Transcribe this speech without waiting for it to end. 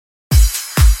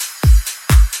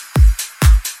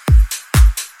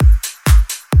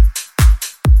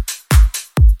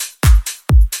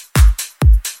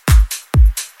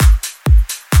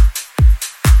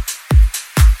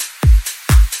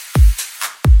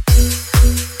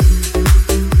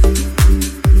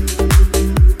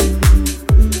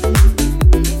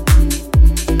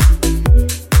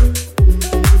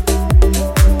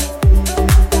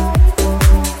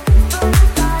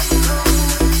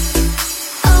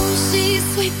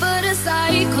she's sweet but a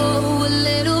psycho, a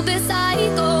little bit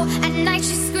psycho. At night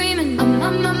she's screaming, I'm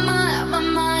on my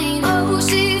mind. Oh,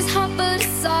 she's hot but a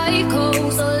psycho,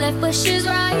 so left but she's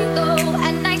right though.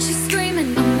 At night she's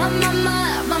screaming, I'm on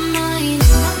my mind.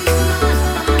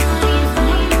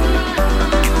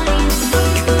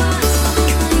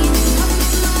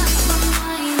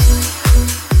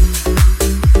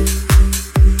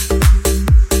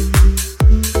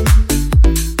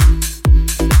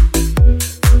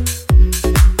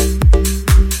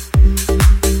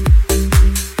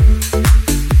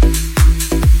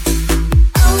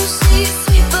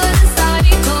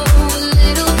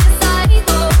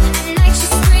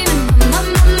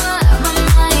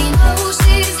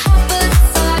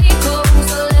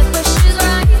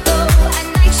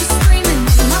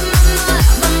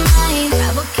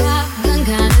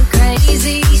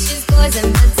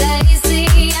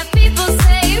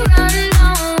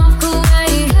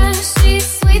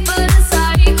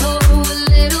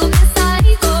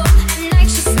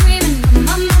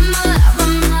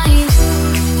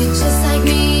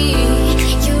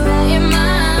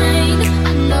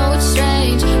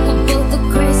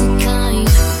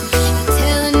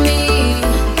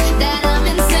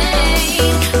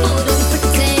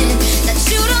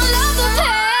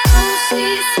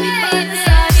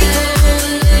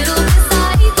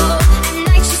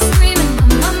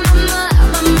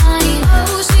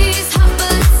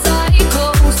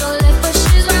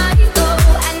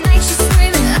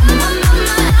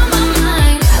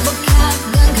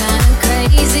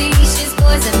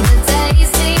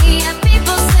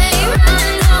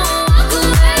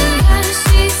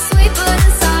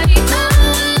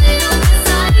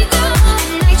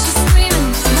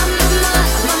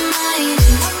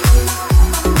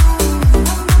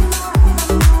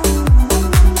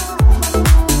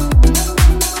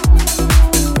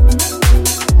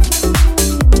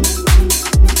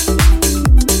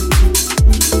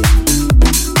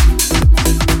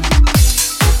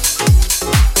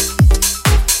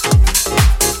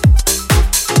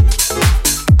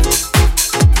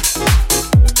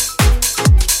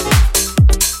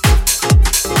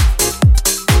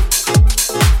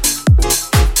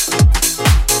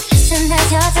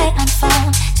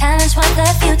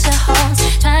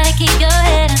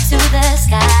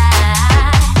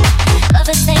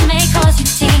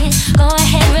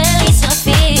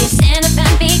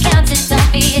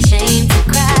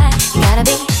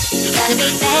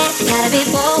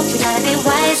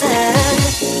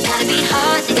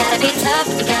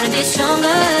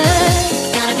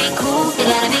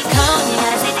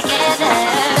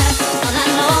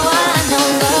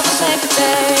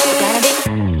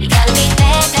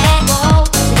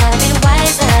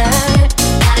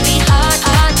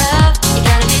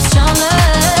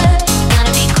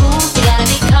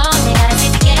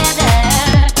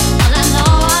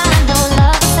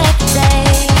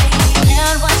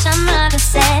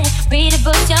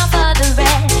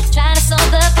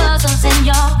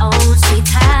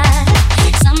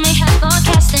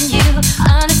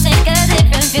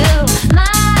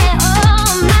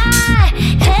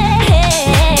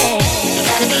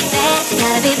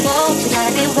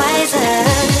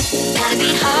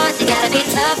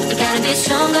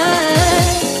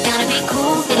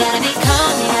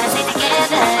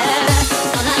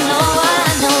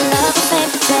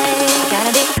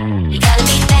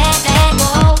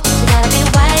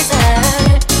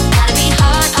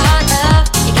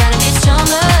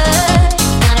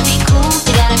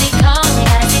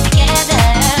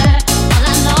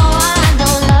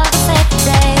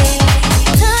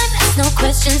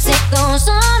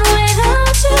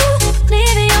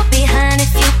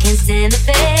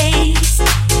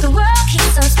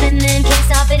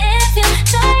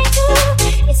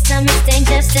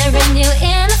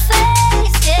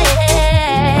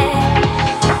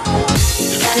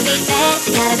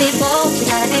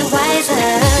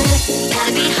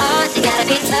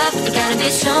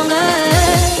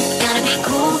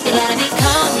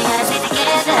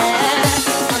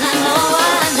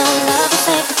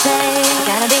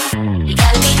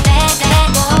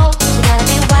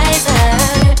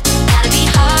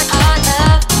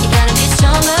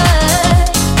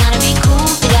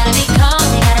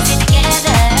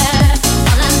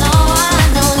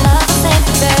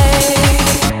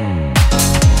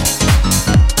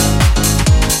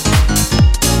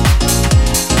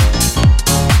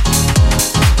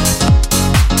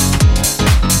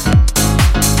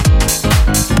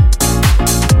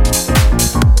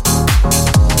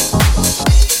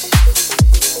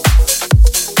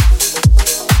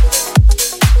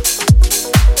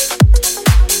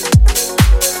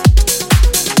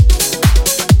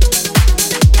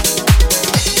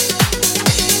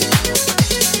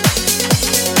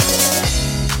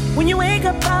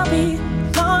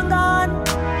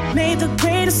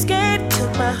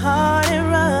 my heart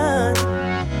and run.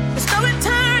 There's no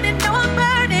returning, no I'm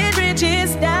burning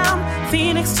bridges down,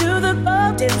 Phoenix to the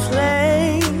golden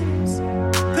flames.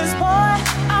 'Cause boy,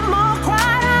 I'm all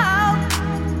cried out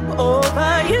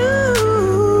over you,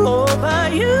 over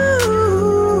you.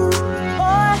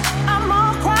 Boy, I'm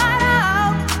all cried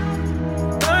out,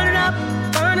 burning up,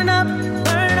 burning up,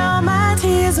 burning all my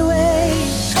tears away.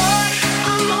 Boy,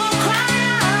 I'm all cried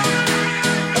out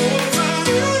over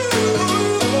you,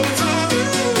 over you.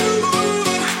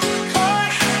 Boy,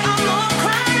 I'm all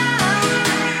cried out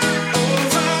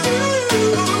over you, over you.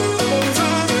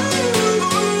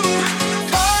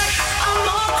 Boy, I'm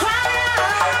all cried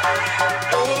out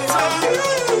over you,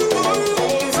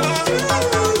 over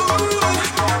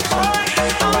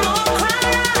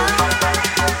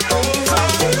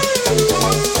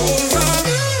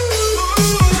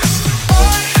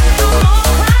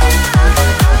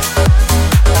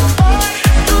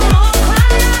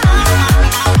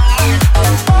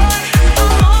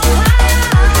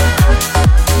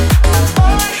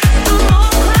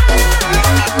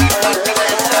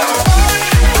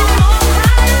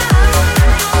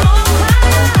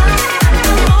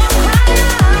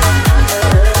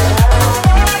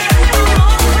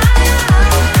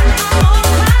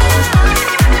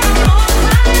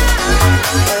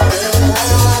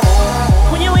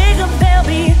when you wake up, there'll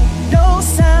be no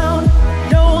sound,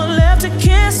 no one left to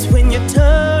kiss when you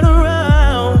turn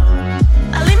around.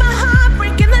 I leave my heart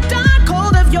break in the dark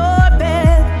cold of your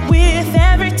bed with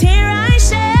every tear I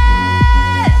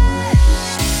shed.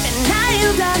 And now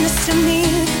you've done this to me,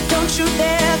 don't you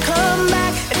dare come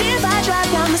back. And if I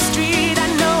drive down the street, I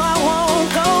know I won't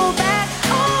go back.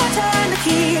 Oh, I turn the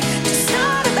key to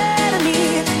start a better me.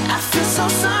 I feel so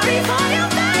sorry for you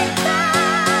right now.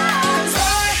 'Cause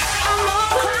I'm all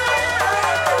cried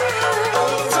out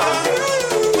over you,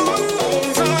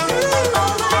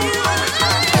 over you. I'm all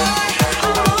cried out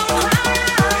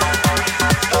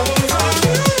over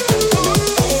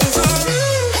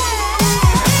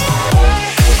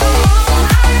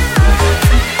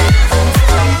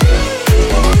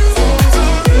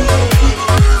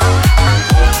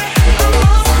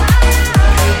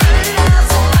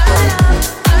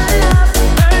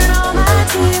burn all my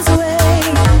tears away.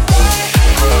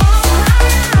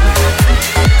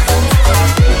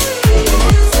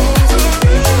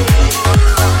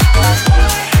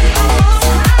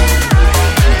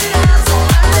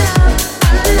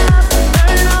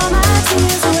 Burn all my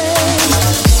tears away.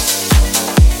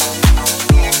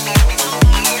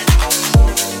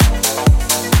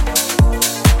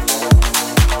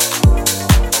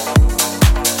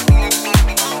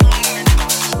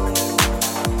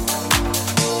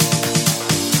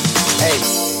 Hey.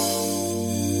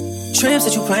 Trips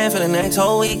that you plan for the next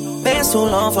whole week. Bands too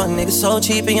long for a nigga so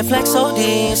cheap. And your flex OD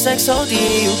and sex OD.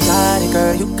 You got it,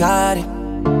 girl, you got it.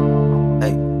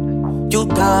 Hey. You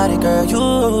got it, girl,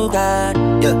 you got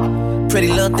it. Yeah. Pretty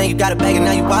little thing, you got a bag and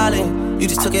now you wildin'. You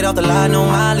just took it off the line, no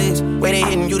mileage. Way they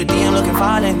hitting you, the DM looking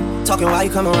violent. Talking while you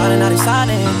coming around and now they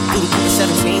silent. Do the Cooper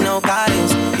 17, no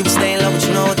guidance. You be staying low, but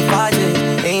you know what the vibe is.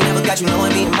 They ain't never got you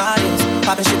knowing being modest.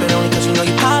 Poppin' shit, but only cause you know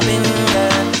you poppin',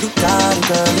 yeah. You got it,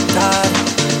 girl, you got it.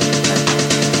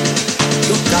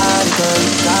 You got it, girl,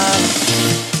 you got it.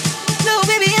 No,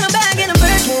 baby, in a bag and a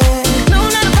Birkin. No,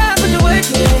 not a problem, but you're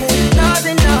working. Lord,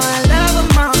 they know I love them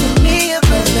all. To me, a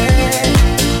burden.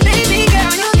 Baby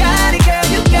girl, you got it, girl.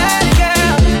 You got it,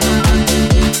 girl.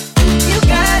 You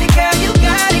got it, girl. You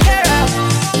got it, girl.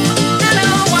 I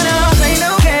don't wanna play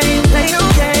no games, play no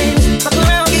games. Fuck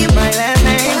around, get you my last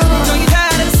name. Know you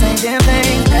tired of the same damn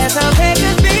thing. That's okay,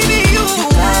 'cause baby, you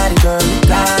got it, girl, you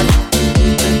got it.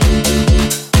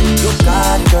 You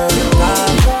got it, girl, you got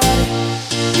it.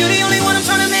 you're the only one I'm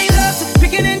tryna make love to,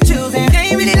 picking and choosing.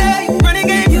 They ain't really love you, running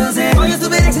game using. All your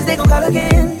stupid exes, they gon' call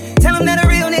again. Tell them that a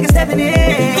real nigga stepping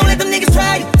in. Don't let them niggas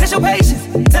try you, test your patience.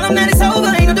 Tell them that it's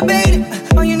over, ain't no debating.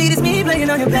 All you need is me playing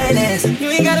on your playlist. You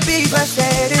ain't gotta be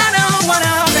frustrated. I don't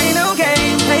wanna play no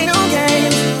games, play no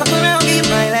games. Fuck around, get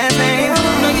my last name.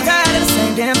 Know you tired of the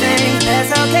same damn thing. That's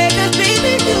okay, 'cause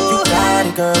baby, you got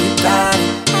it, girl, you got it.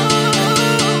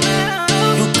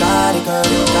 You got it, girl,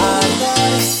 you got it.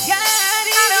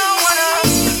 I don't wanna.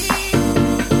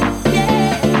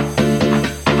 Yeah.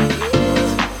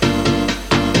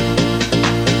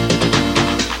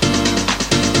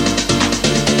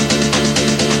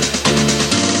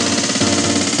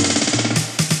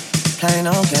 Playing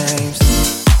no games.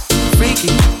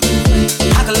 Freaky.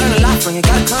 I can learn a lot from you,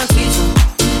 gotta come teach me.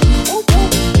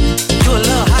 You a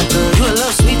little hot girl, you a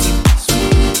little sweetie.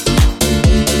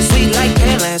 Sweet like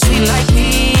Pearland, sweet like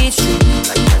Peachtree.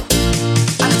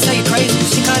 I can tell you crazy,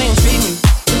 she can't even treat me.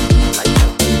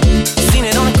 Seen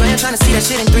it on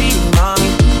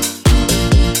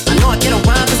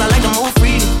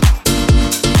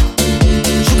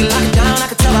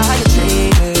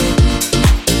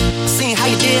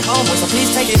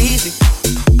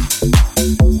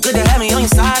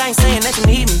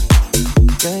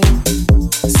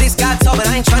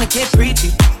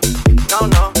No,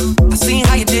 no. I seen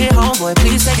how you did, homeboy.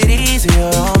 Please take it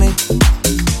easier on me.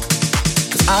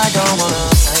 'Cause I don't wanna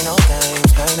play no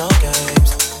games, play no games.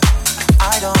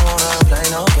 I don't wanna play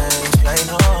no games, play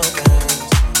no games.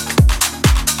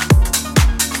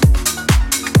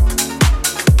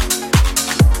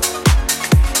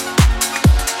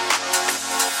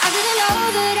 I didn't know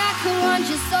that I could want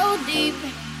you so deep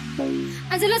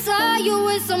until I saw you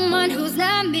with someone who's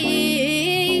not me.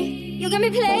 You got me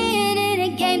playing in a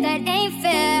game that ain't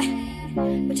fair,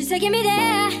 but you're taking me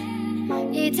there,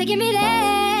 yeah, you're taking me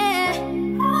there.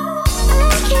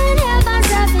 I can't help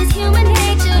myself, it's human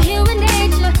nature, human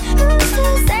nature. Who's to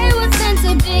say what's meant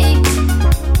to be?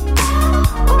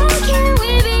 Why can't we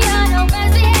be on our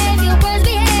worst behavior, worst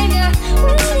behavior?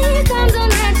 When it comes on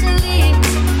naturally,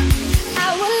 I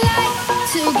would like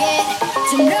to get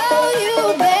to know you,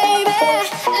 baby.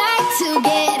 Like to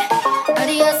get out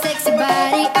of your sexy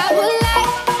body. I would like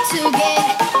to get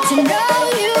to know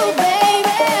you,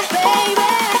 baby, baby,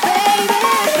 baby,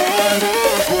 baby.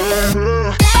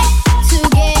 Like to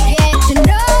get to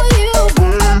know you.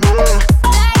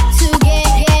 Like to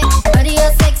get out of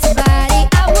your sexy body.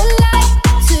 I would like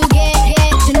to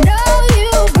get to know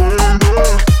you.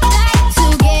 Like to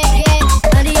get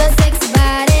out of your sexy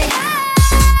body.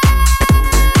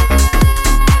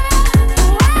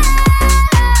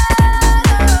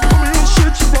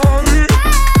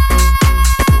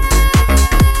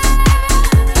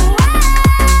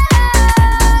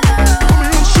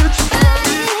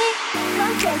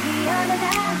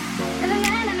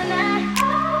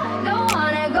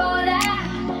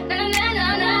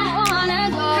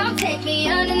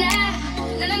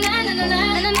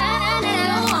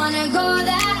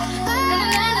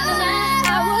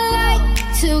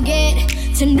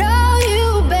 To know you,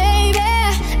 baby.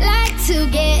 Like to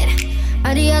get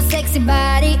out of your sexy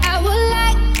body. I would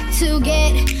like to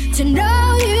get to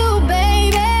know you,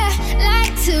 baby.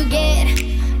 Like to get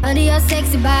out of your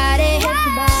sexy body.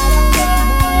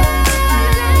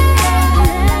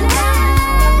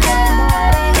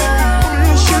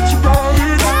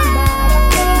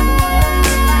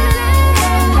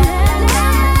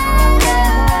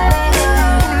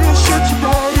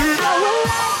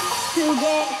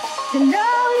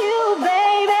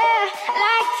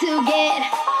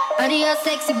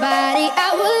 Sexy body, I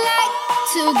would like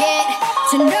to get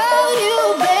to know you,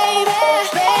 baby,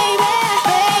 baby,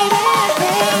 baby,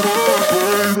 baby.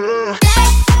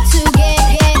 Like to get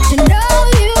to know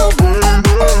you.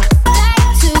 Like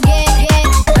to get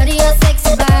out of your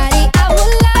sexy body. I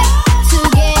would like to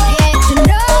get to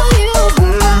know you.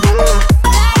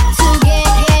 Like to get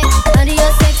out of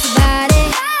your sexy body.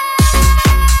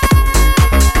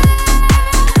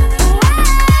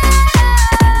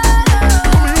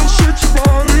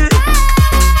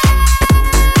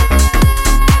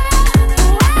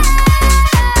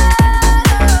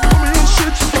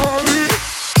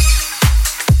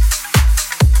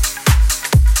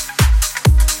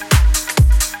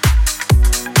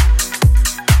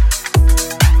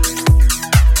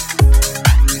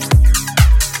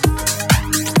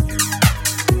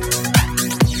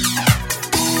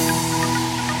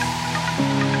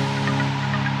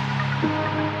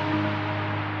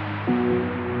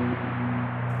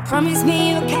 Promise me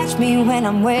you'll catch me when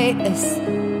I'm weightless.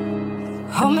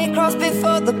 Hold me close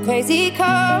before the crazy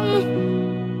come.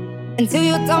 Until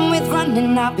you're done with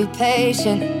running, I'll be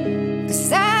patient.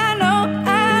 'Cause I know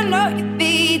you'll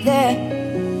be there.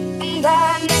 And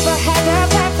I never had a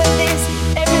plan for this.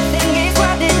 Everything is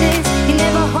what it is. You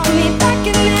never hold me back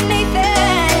in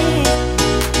anything.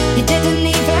 You didn't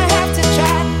even have to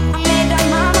try. I made up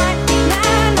my mind, and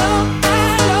I know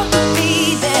you'll be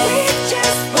there. With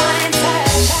just one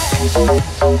touch,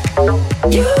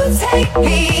 you take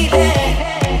me there.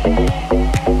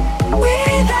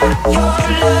 Without your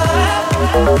love,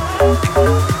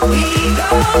 we go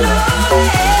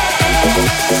nowhere.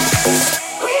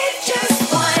 With just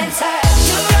one touch,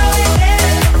 you're always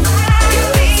there.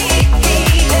 You'll be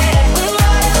there. With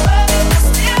whatever, you'll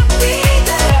still be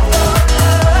there. Oh,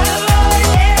 love, I'm always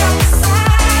there on your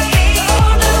side. We go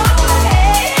nowhere.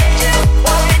 Just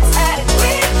one touch,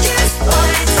 with just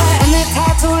one touch. And it's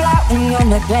hard to lie when you're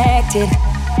neglected.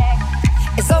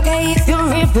 It's okay if your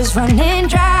river's running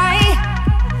dry.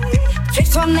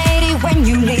 Trips 180 when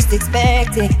you least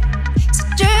expect it.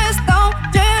 So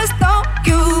just don't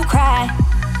you cry.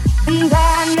 And I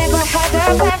never had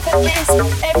a plan for this.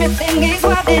 Everything is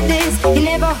what it is. You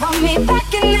never hold me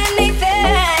back in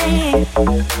anything.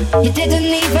 You didn't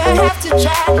even have to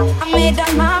try. I made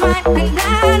up my mind, and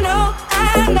I know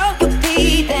you'll be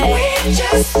there. With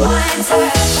just one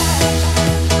touch,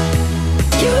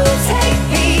 you take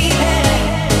me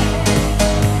there.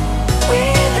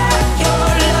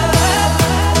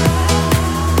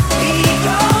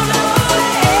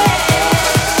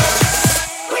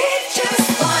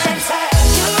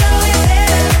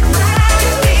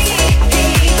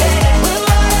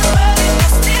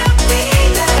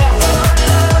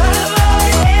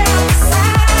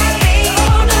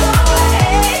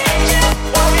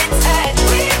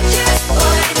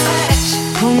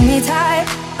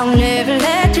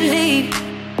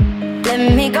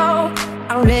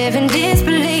 I live in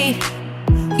disbelief.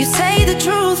 You say the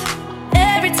truth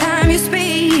every time you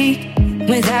speak.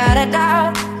 Without a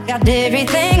doubt, got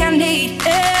everything I need.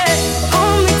 Yeah.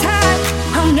 Hold me tight,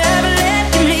 I'll never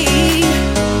let you leave.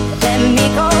 Let me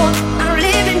go, I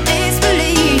live in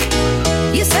disbelief.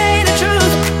 You say the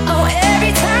truth, oh,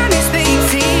 every time you speak.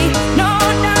 See, no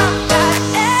doubt, got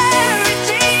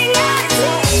everything I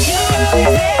need. You're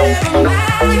there,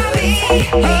 remind me.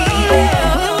 When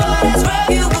wrong,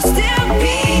 you will still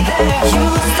be there. You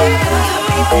will still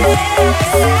be there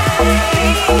beside me.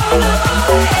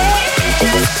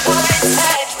 Just one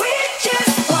touch, we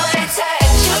just one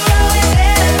touch. You're always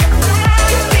there,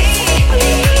 remind me.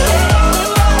 When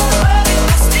wrong, you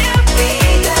will still be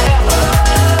there.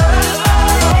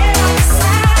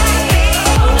 Beside me.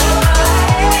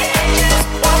 Just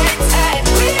one touch,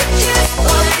 we just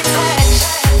one touch.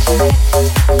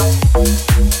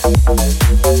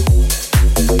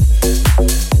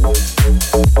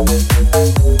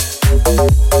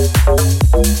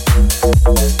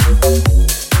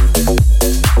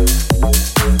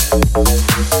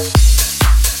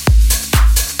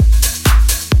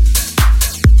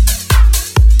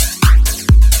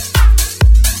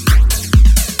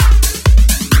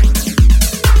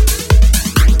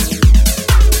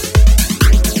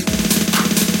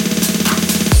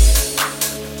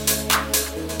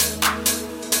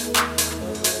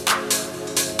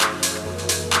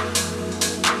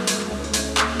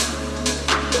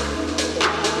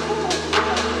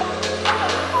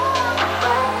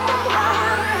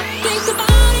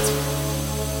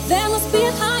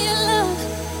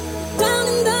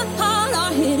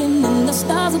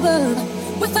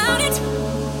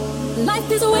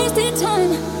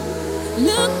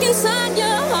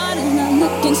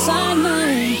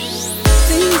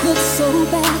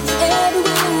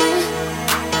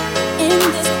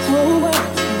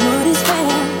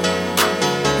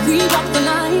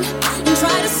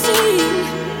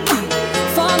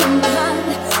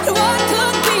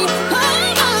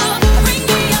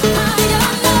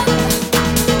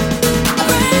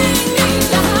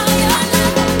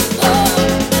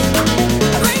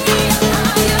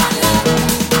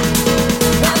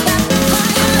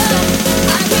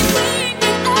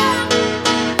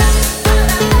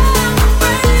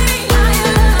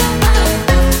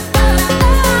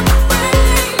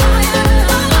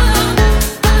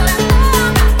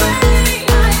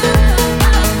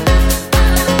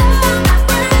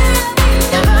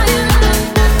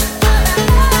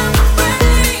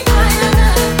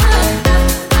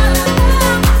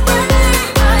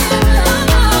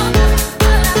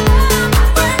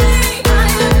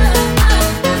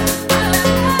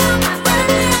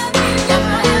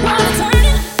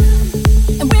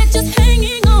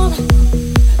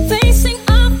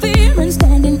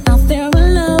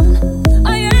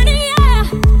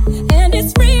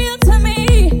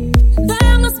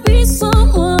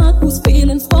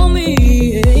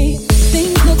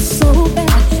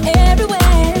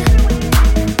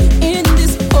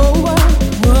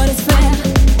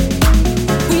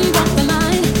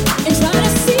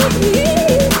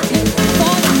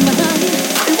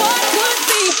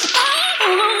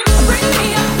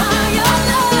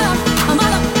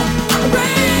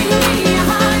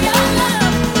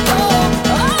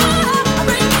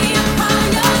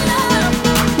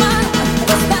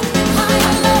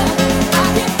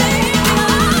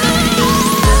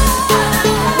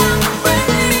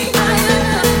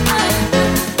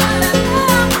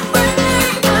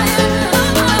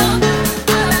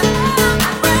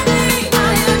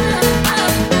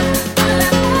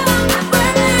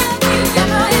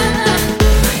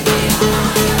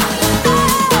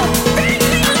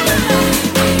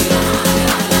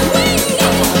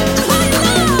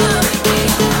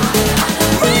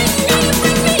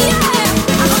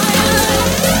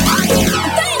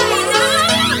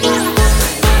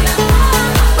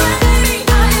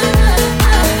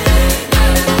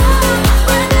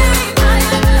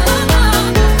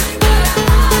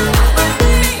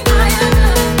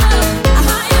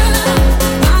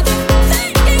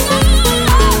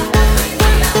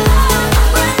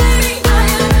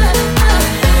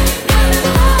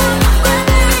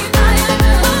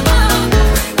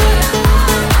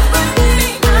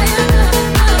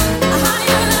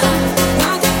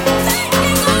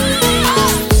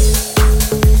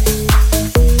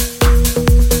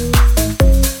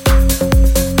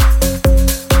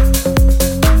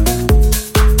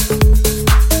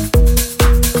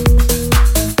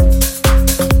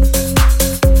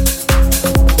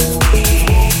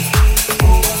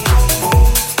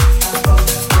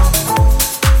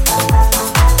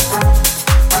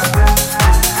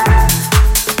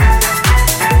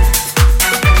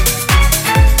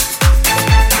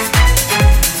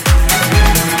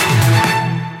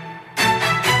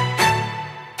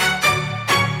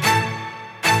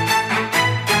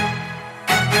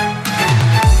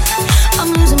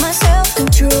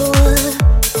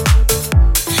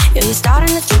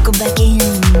 go back in,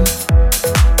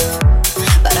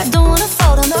 but I don't wanna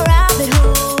fall down the rabbit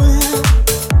hole.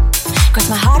 Cross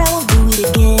my heart, I won't do it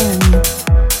again.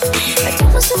 I tell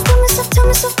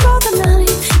myself all the night.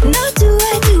 Now do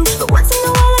I do? But once in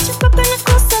a while I trip up and I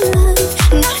cross the line.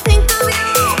 And I think of you.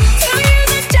 Tell you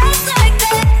that just like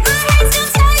that, my head still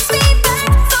takes me back.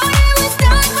 Thought it was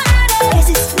done, but I guess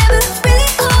it's never really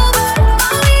over.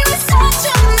 Oh, we were such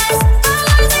a mess. I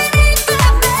wasn't in the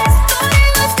best. Thought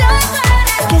it was done, but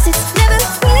I guess it's never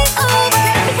really over.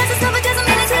 Because it's over doesn't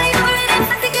mean it's really over. And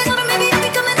if I think it's over, maybe I'll be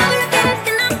coming over again.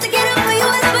 And I'm to get over you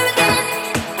all over again.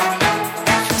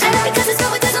 Just because it's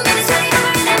over doesn't mean it's really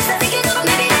over. And if I think it's over,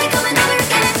 maybe I'll be coming over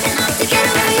again. And I'm to get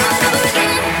over you all over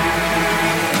again.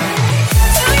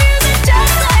 Tell you that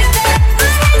just like that, my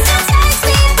head still takes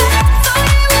me back. Thought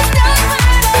it was done, but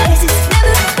I guess it's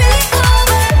never really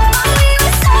over. Oh, we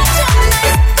were such a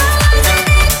mess. I wasn't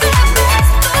in the best.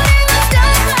 Thought it was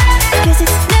done, but I guess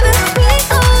it's never really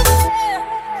over.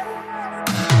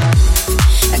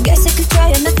 I guess I could try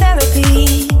another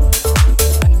therapy.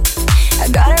 I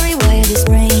gotta rewire this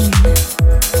brain,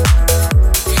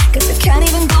 'cause I can't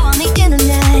even go on the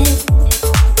internet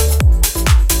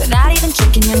without even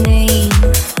checking your name.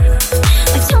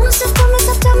 I tell myself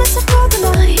all the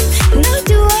night. Now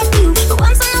do I do? But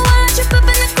once in a while I trip up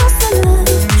and I cross the line.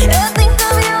 I think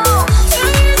of you. Tell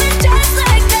you that just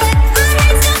like that, my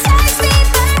head still takes me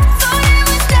back. Thought it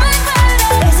was done, but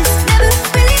I guess it's never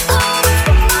really over.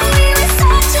 Oh, we were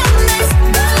such a mess.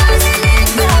 I wasn't in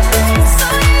the best.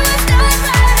 Thought it was done,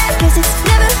 but I guess it's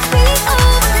never really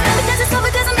over. Because it's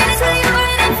over doesn't mean it's really over.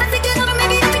 And if I think it's over,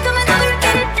 maybe I'll be coming over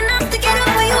again. And I'm to get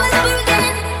over you all over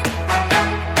again.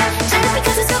 Just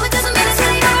because it's over doesn't mean it's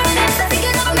really over. And if I think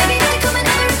it's over, maybe I'll be coming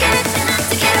over again. And I'm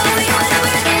to get over you all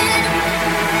over again.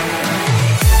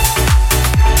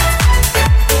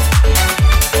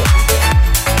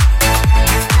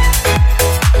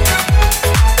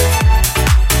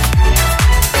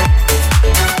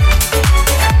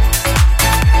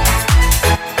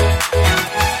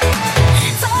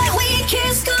 Thought we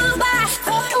kissed goodbye.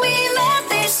 Thought we met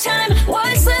this time.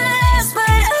 Was the last, but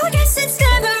I guess it's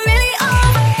never really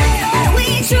over. Thought we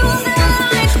drew the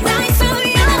line right through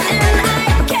you and I.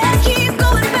 Can't keep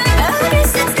going back. I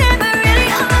guess it's never really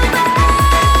over.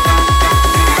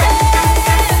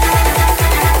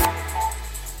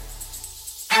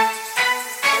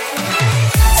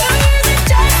 Tell you that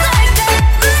just like that,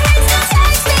 my head still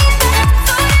takes me back.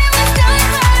 Thought it was done,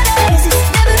 but I guess it's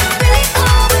never really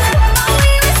over. Oh,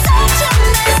 we were such a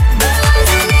mess. I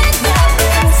wasn't in the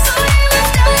best. Thought it was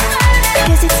done, but I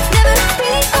guess it's never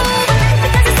really over.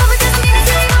 Because it's over doesn't mean it's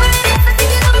really over. And if I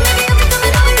think it's over, maybe I'll be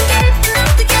coming over again. And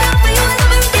I'm to get over you all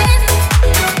over again.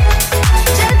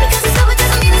 Just because it's over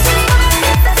doesn't mean it's really over. And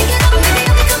if I think it's over, maybe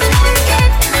I'll be coming over again.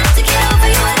 And I'm to get over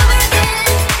you all over again.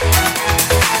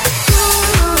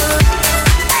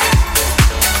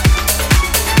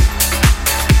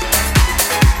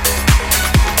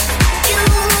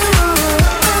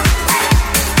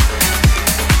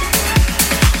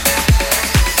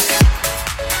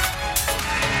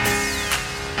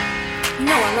 You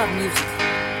know I love music.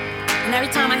 And every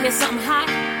time I hear something hot,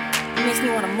 it makes me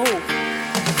want to move.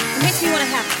 It makes me want to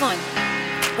have fun.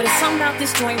 But it's something about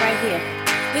this joint right here.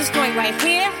 This joint right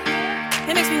here,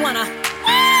 it makes me want to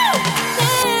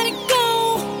let it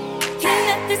go. Can't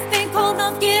let this thing called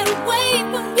love get away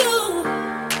from you.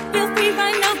 Feel free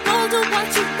right now, go do what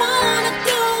you want to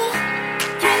do.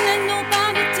 Can't let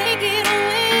nobody take it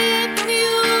away from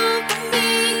you, from me,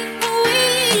 from we.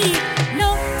 No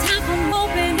time for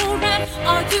moping around.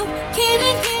 Are you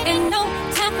kidding? And no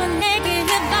time for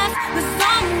negative vibes, 'cause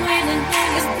I'm winning.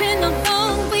 It's been a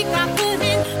long week, I put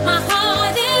in my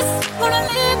hardest. Wanna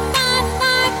live my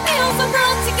life, feel so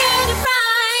wrong to get it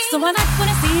right. So I like what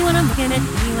I see when I'm looking at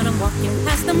me, when I'm walking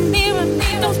past the mirror.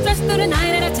 Don't stress through the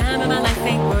night at a time in my life,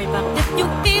 ain't worried about if you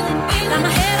feel it. Got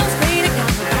my head on straight, I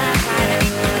got my vibe right, I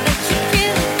ain't gonna let you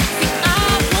feel it. See, I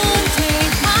won't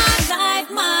change my life,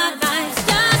 my life's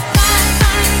just fine,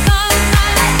 fine, fine,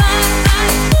 fine, fine,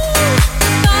 fine. Ooh,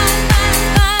 fine, fine,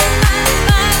 fine, fine,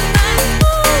 fine, fine.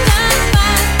 Ooh, just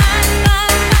fine, fine,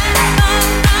 fine, fine,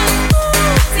 fine, fine.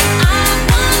 Ooh, see, I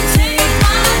won't change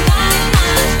my life, my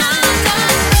life's just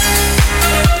fine.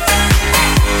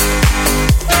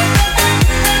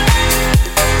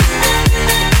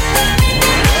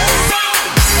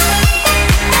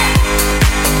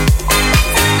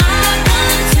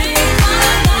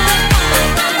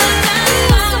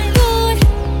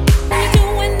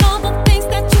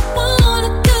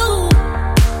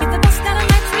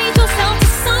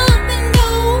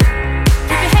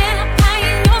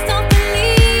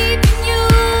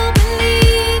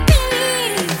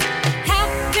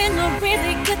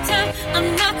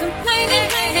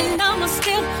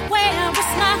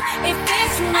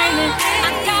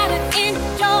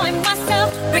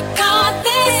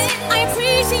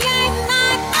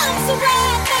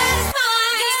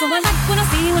 So I like what I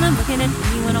see when I'm looking at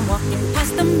me when I'm walking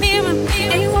past the mirror.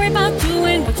 Ain't worried about you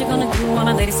and what you're gonna do on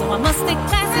a lady, so I must stay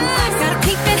classy. Gotta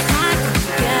keep it hot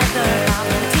together. I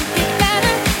won't take it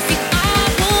better. See, I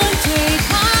won't take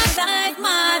my life,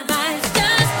 my life.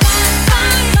 Just bye,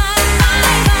 bye, bye,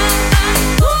 bye, bye.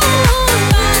 Ooh,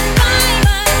 bye, bye,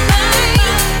 bye, bye,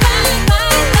 bye, bye,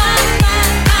 bye, bye,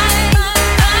 bye,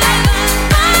 bye,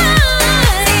 bye.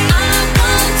 I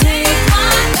won't take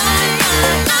my life,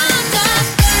 my life.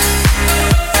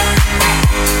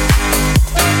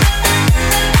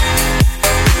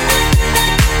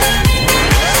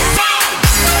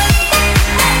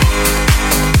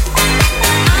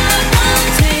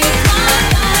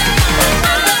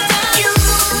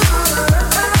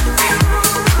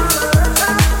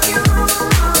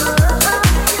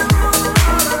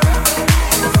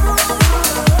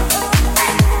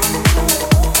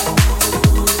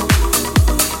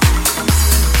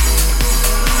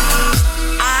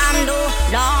 I'm no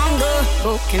longer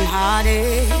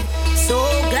broken-hearted. So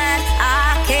glad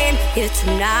I came here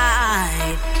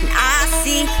tonight. And I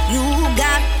see you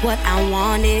got what I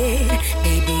wanted.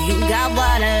 Baby, you got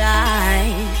what I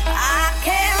like. I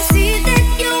can see that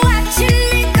you're watching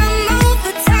me. Come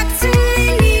over, talk to me.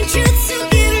 Need you to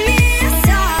give me a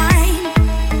sign.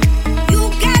 You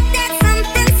got that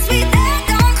something sweet that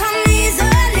don't come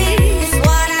easily. It's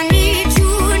what I need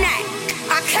tonight.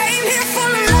 I came here for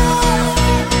love,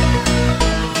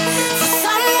 for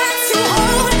someone to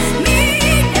hold me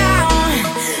down.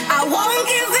 I won't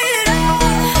give it up.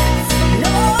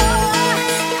 No,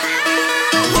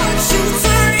 I want you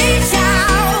to reach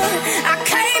out. I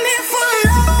came here for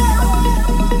love.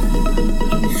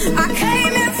 I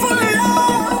came here for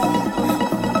love.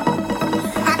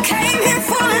 I came here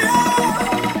for love.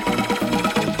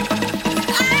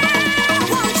 I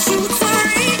want you to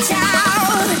reach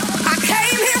out. I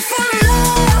came here for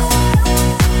love,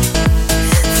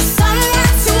 for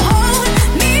someone to hold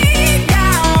me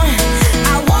down.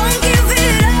 I won't give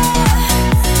it up.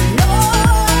 No,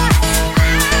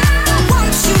 I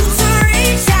want you to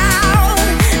reach out.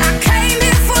 I came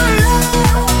here for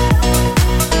love.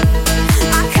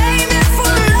 I came here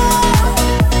for love.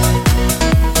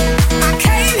 I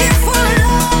came here for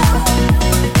love.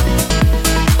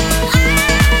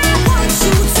 I want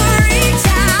you to reach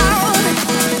out.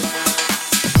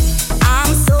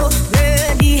 I'm so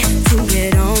ready to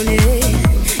get on it.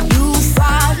 You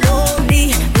follow me,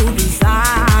 you'll be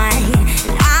fine.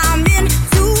 I'm in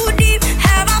too deep,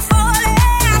 have I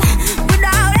fallen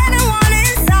without anyone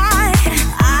inside?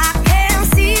 I can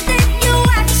see that you're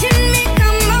watching me.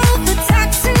 Come over, talk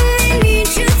to me. Need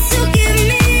you to give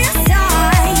me a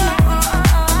sign.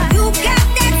 You got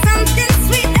that something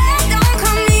sweet that don't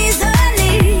come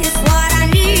easily. It's what I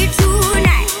need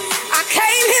tonight. I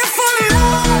came here for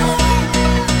love,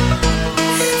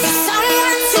 for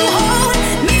someone to hold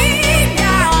me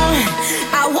down.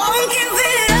 I won't give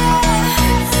it up.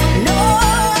 No,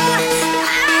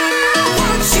 I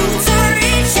want you to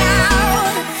reach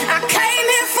out. I came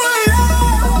here for love.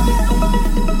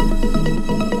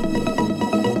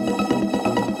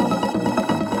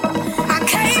 I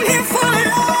came here for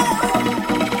love.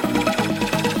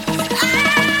 I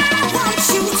want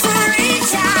you to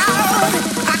reach out.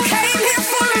 I came here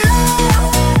for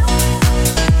love,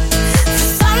 for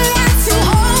someone to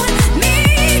hold me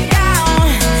down.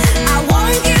 I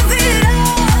won't give it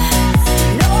up.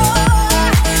 No,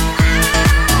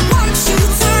 I want you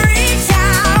to reach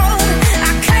out.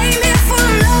 I came here for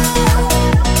love.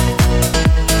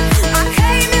 I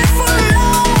came here for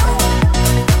love.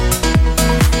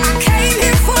 I came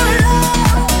here for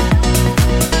love.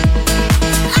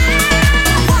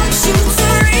 I want you to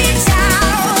reach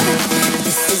out.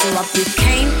 This is what we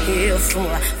came here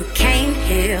for. We came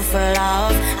here for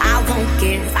love. I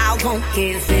won't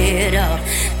give it up.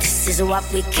 This is what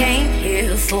we came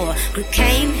here for. We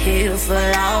came here for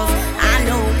love. I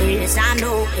know it's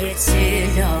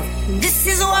enough. This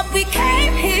is what we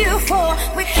came here for.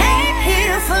 We came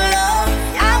here for love.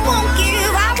 I won't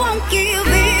give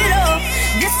it up.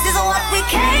 This is what we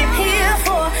came here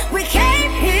for. We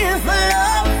came here for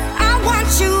love. I want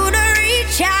you to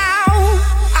reach out.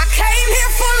 I came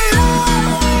here for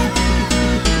love,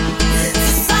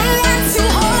 for someone to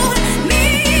hold me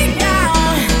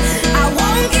down. I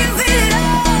won't give it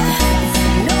up.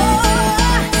 No,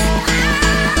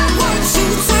 I want you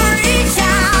to reach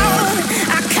out.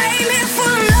 I came here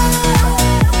for love.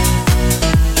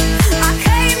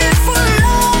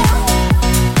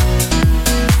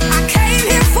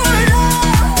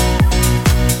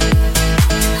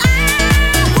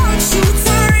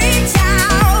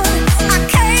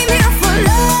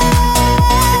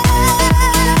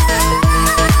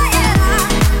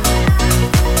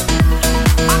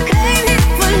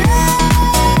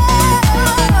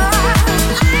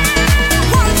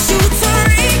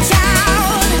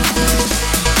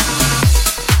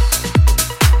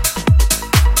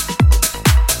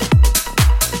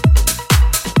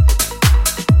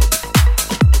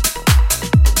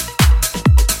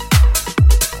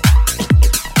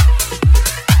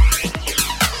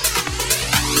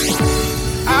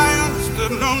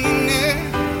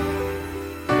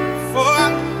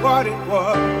 what it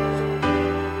was.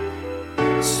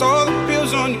 Saw the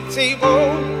pills on your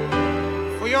table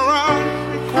for your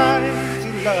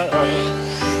unrequited love.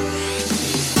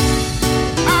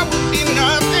 I would be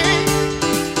nothing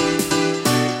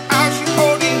without you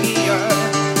holding me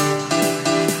up.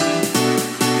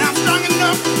 And I'm strong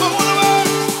enough for all of us,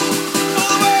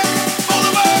 all of us, all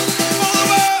of us, all of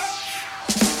us.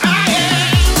 I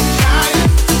am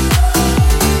giant.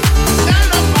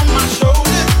 Stand up on my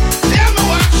shoulders. Tell me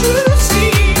what you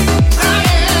see. I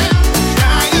am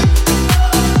giant.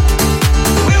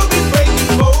 We'll be breaking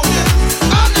boulders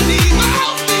underneath my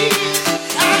feet.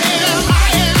 I am, I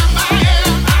am, I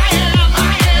am, I am,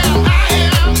 I am, I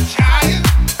am giant.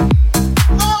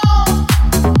 Oh,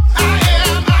 I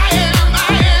am, I am,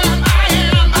 I am, I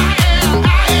am, I am,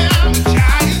 I am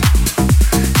giant.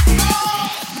 Oh,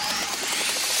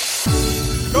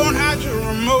 don't hide your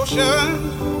emotions.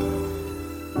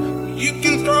 You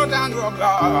can throw down your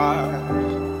guard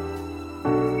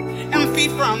and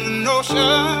feed from the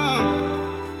notion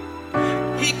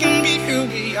we can be who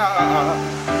we are.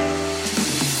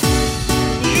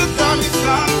 You taught me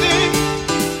something,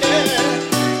 yeah.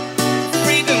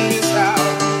 Freedom is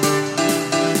out.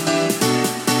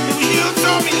 You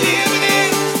taught me living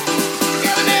it,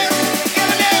 giving it,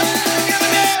 giving it,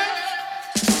 giving it.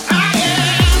 I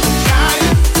am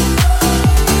giant.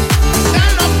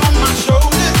 Stand up on my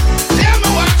shoulders. Tell me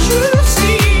what you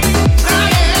see. I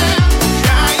am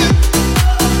giant.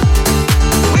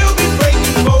 We'll be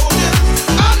breaking boulders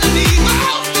underneath my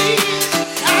feet.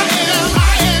 I am,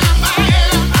 I am, I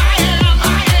am, I am,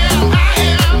 I am, I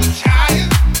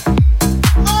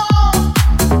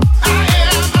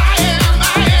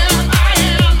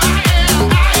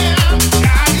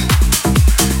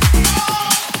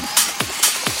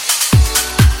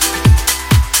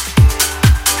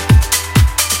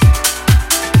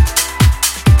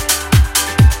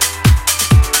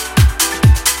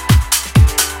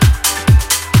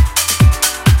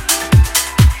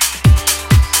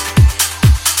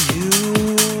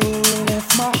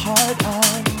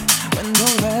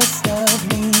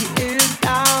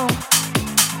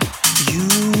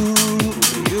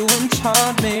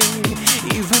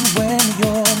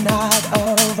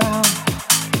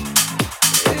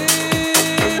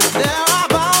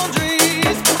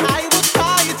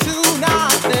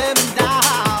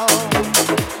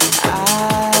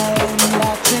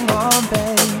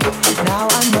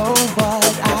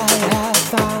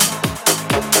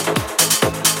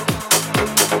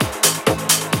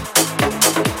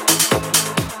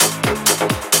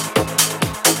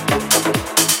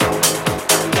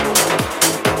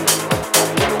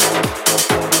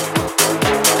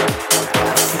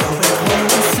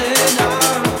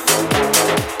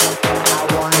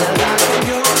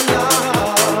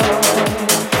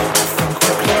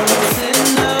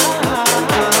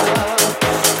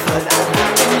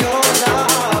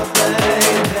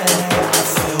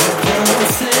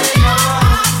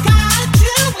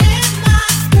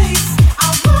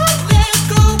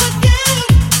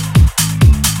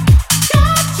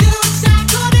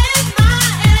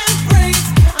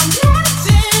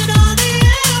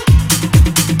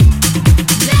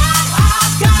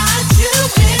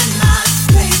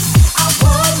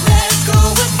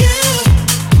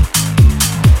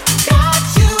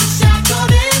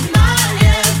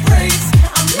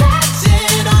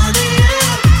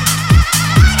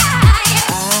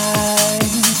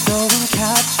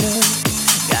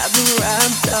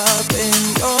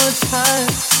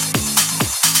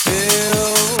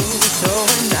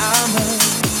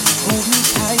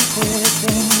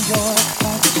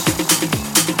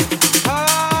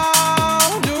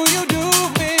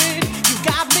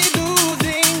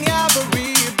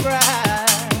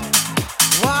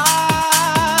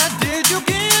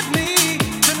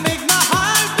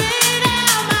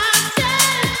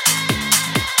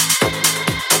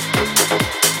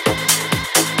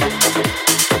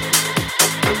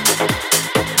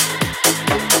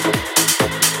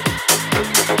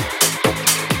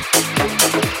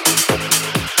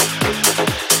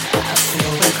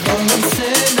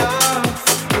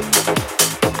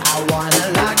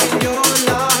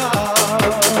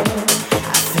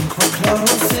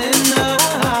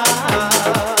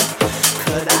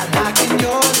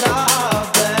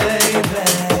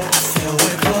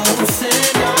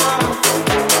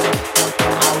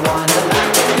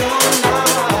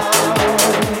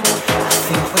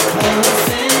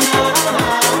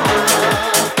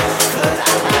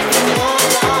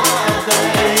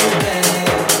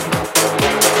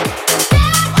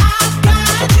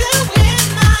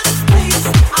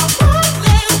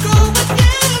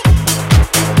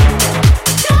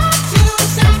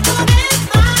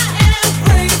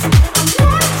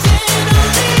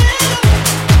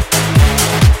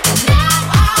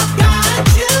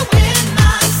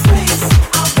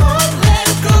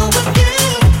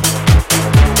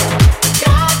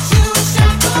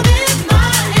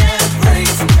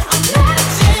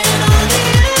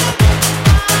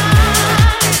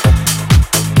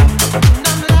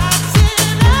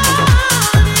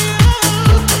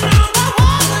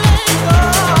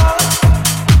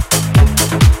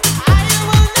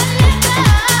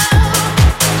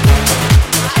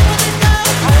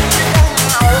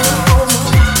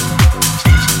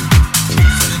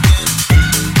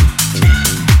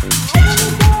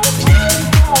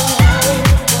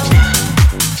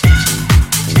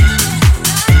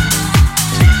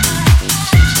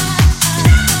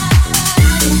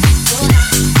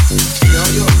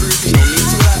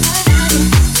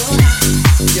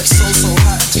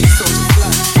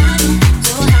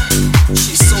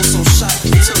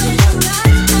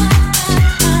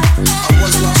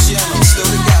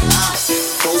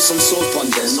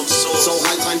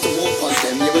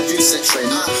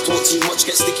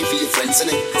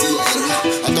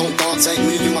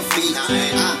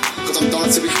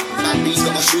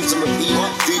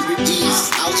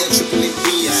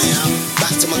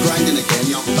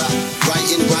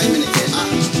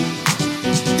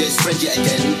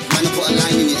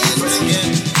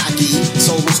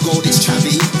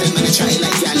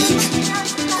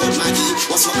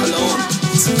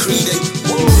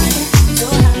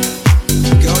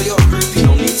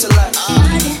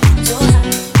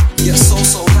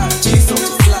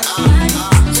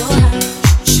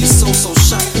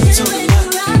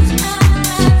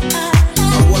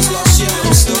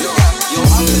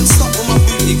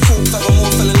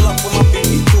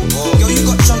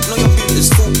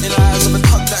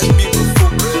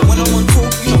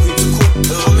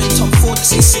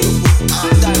This ain't suitable.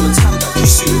 Diamonds, handbag, you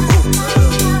suitable.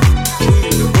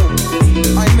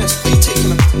 I miss, are you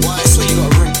taking a? Why? I swear you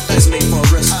got a ring. That's made for a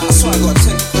wrist. I swear I got a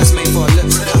tick. That's made for a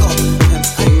lips. I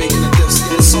ain't making a diss.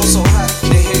 It's so high.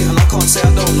 They hate and I can't say I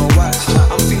don't know why.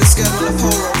 I'm feeling scared when the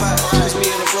pole roll back. It's me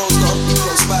and the bros got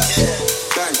close back.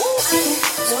 Bang.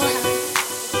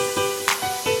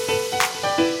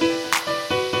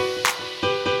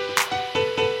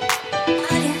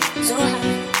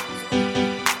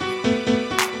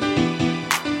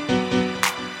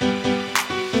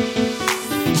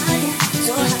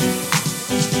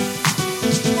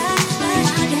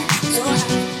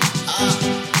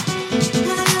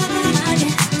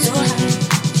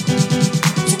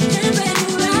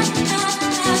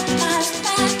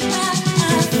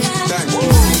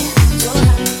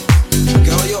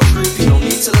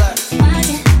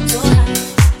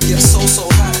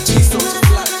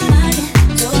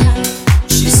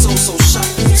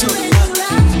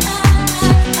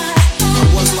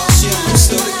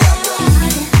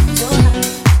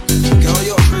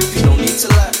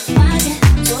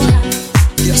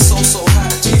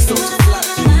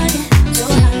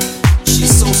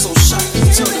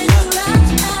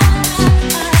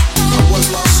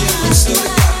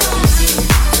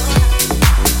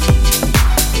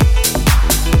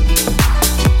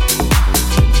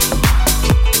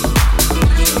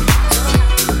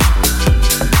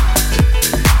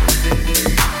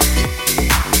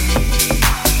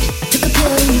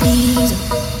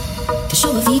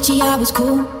 I was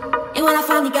cool. And when I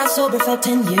finally got sober, felt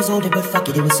 10 years older, but fuck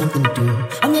it, it was something to do.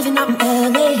 I'm living out in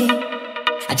LA.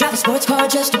 I drive a sports car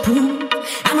just to prove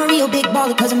I'm a real big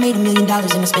baller, cause I made $1 million and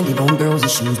I spend it on girls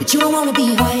and shoes. But you don't wanna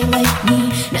be high like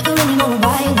me, never really know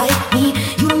why like me.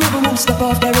 You don't ever wanna step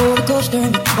off that roller coaster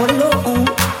and be all alone.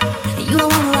 And you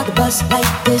don't wanna ride the bus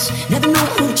like this, never know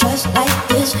who to trust like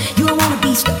this. You don't wanna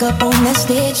be stuck up on that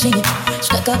stage singing,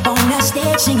 stuck up on that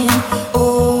stage singing.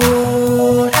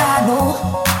 All I know,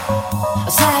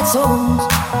 sad songs,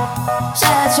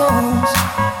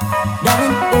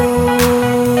 darling.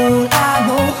 All I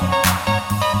know,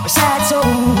 sad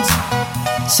songs,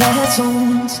 sad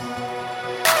songs. I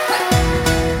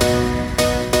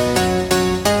know,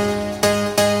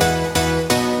 sad songs.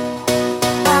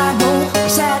 I know,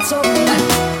 sad songs.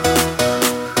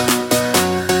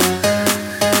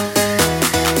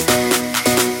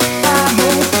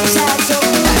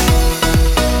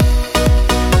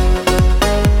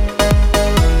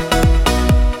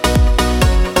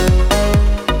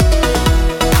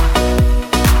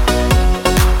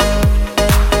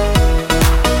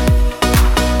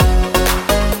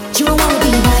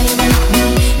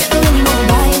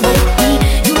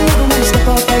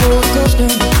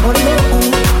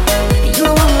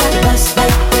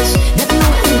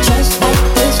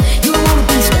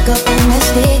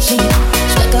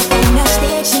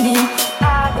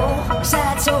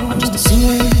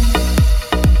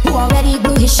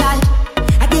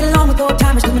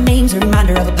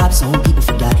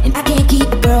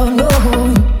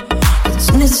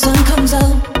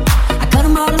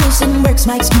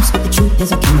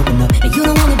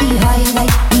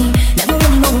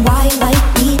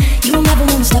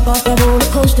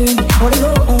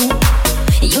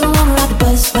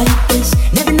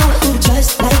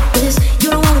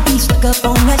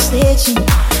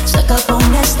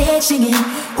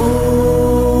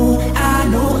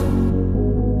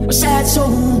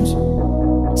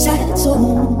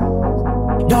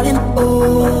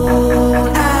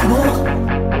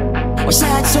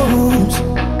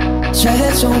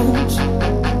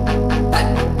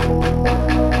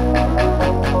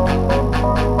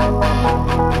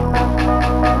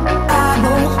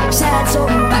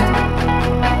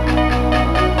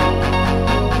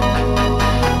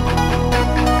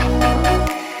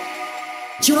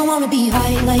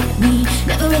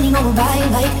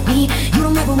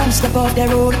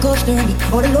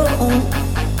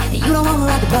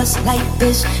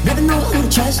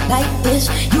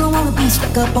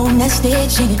 Stuck up on that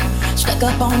stage singing, stuck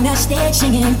up on that stage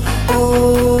singing.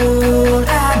 All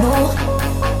I know,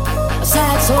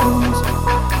 sad songs,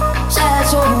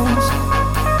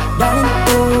 darling.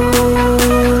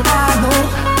 All I know,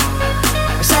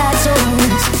 sad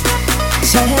songs,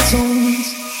 sad songs.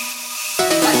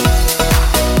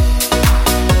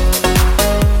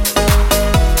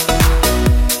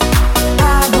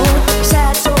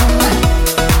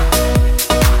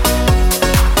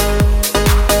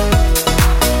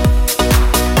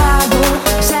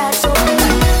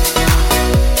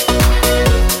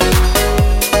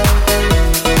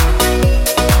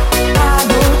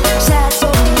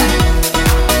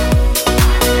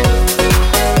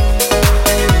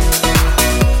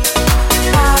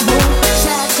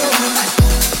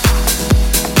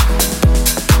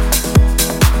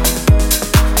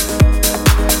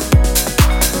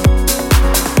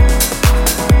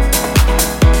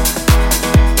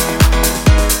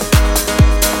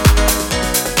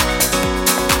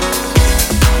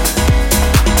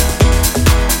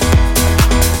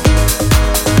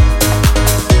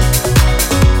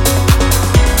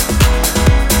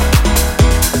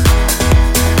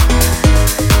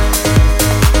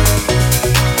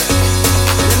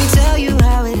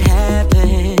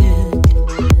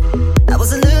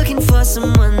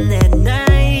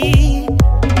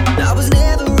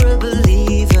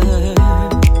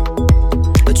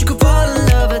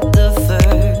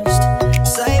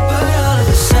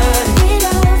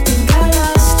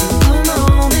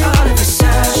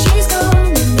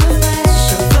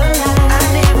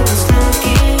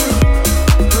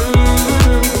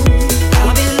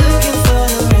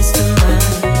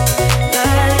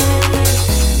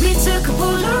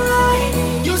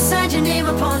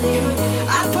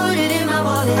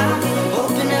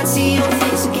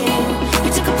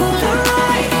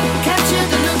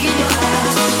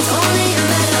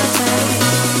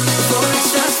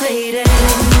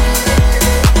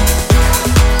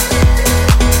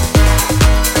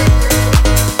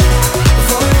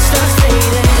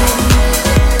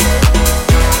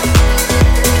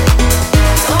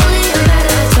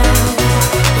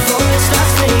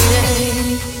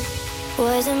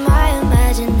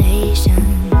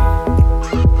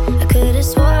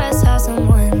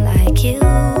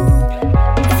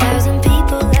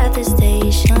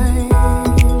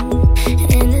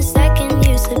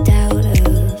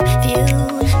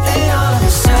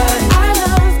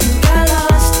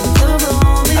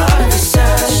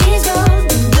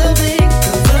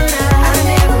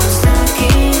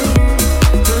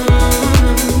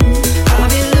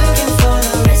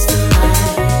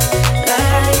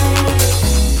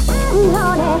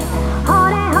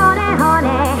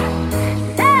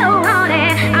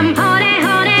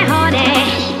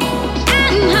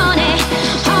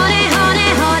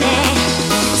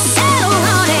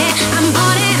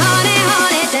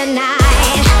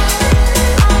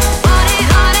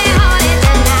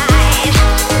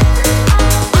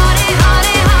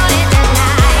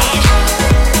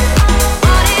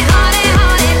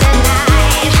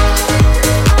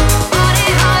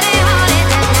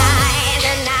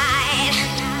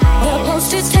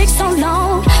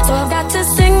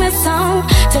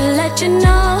 you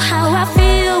know how I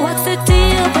feel. What's the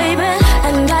deal, baby?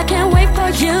 And I can't wait for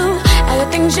you. All the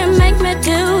things you make me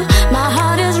do. My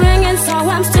heart is ringing, so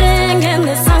I'm singing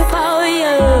this song for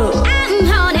you. I'm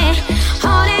horny,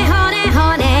 horny, horny,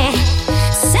 horny.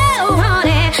 So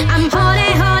horny, I'm horny,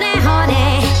 horny, horny.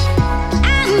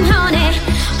 I'm horny,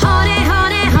 horny,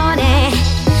 horny, horny.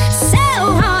 So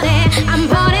horny, I'm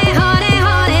horny, horny,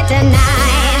 horny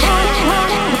tonight. Horny,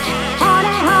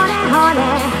 horny, horny, horny,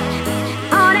 horny.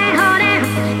 Horny, horny,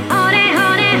 horny,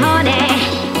 horny, horny.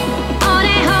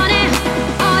 Horny, horny,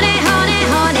 horny, horny,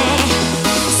 horny.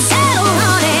 So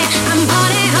horny, I'm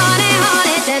horny, horny,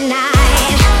 horny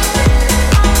tonight.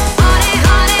 Horny,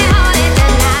 horny, horny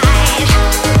tonight.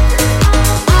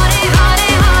 Horny, horny,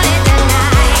 horny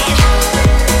tonight.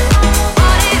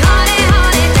 Horny, horny,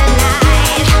 horny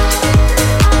tonight.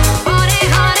 Horny,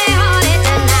 horny, horny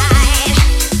tonight.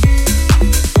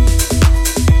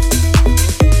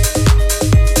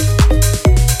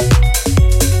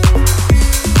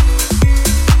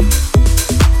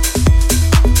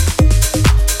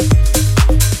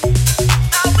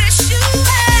 I wish you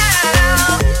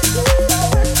well.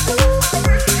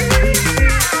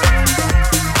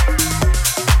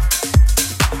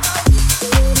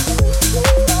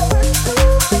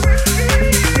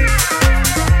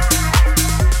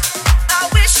 I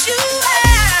wish you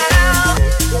well.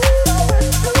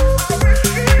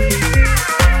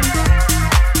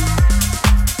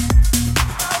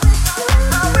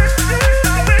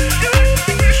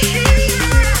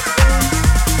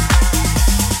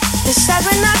 It's sad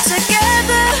we're not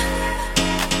together,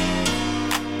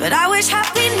 but I wish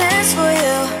happiness for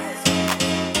you.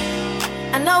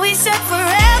 I know we said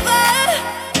forever.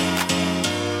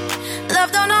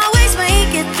 Love don't always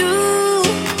make it through.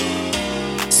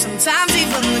 Sometimes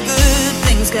even the good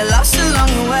things get lost along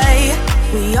the way.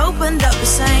 We opened up the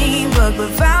same book but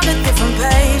found a different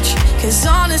page. Cause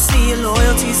honestly, your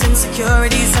loyalties,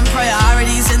 insecurities, and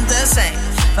priorities ain't the same.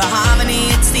 For harmony,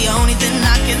 it's the only thing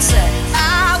I can say.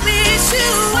 I wish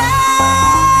you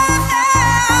well.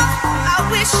 I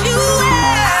wish you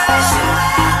well. I wish you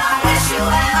well. I wish you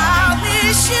well. I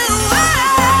wish you well.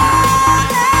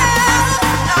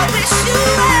 I wish you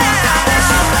well. I wish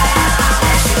you well. I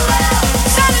wish you well.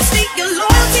 Honestly, your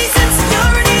loyalties,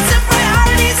 insecurities, and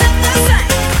priorities ain't the same.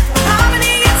 For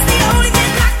harmony, it's the only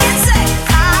thing I can say.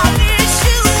 I wish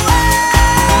you well.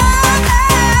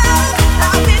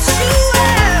 I wish you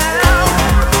well.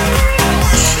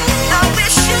 I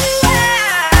wish you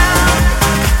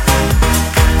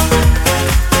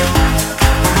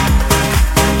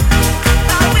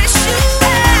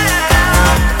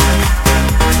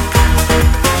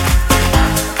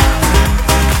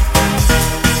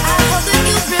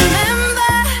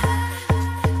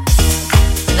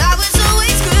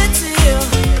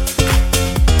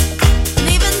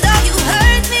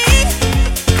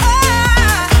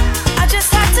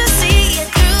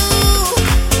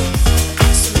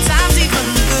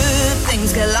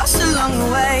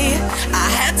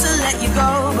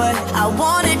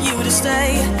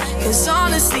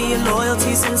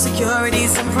Loyalties,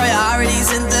 insecurities, and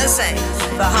priorities ain't the same.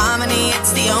 For harmony,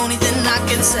 it's the only thing I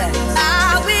can say.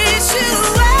 I wish you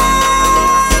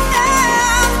well.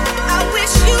 I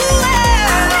wish you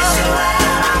well. I wish you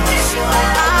well. I wish you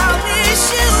well. I wish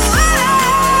you well.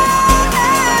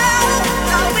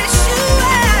 I wish you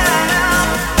well.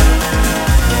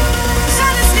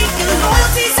 Honestly, your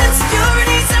loyalties,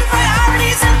 insecurities, and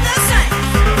priorities ain't the same.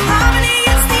 For harmony,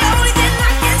 it's the only thing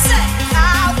I can say.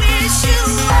 I wish you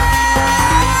well.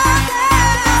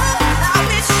 I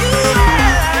wish you well.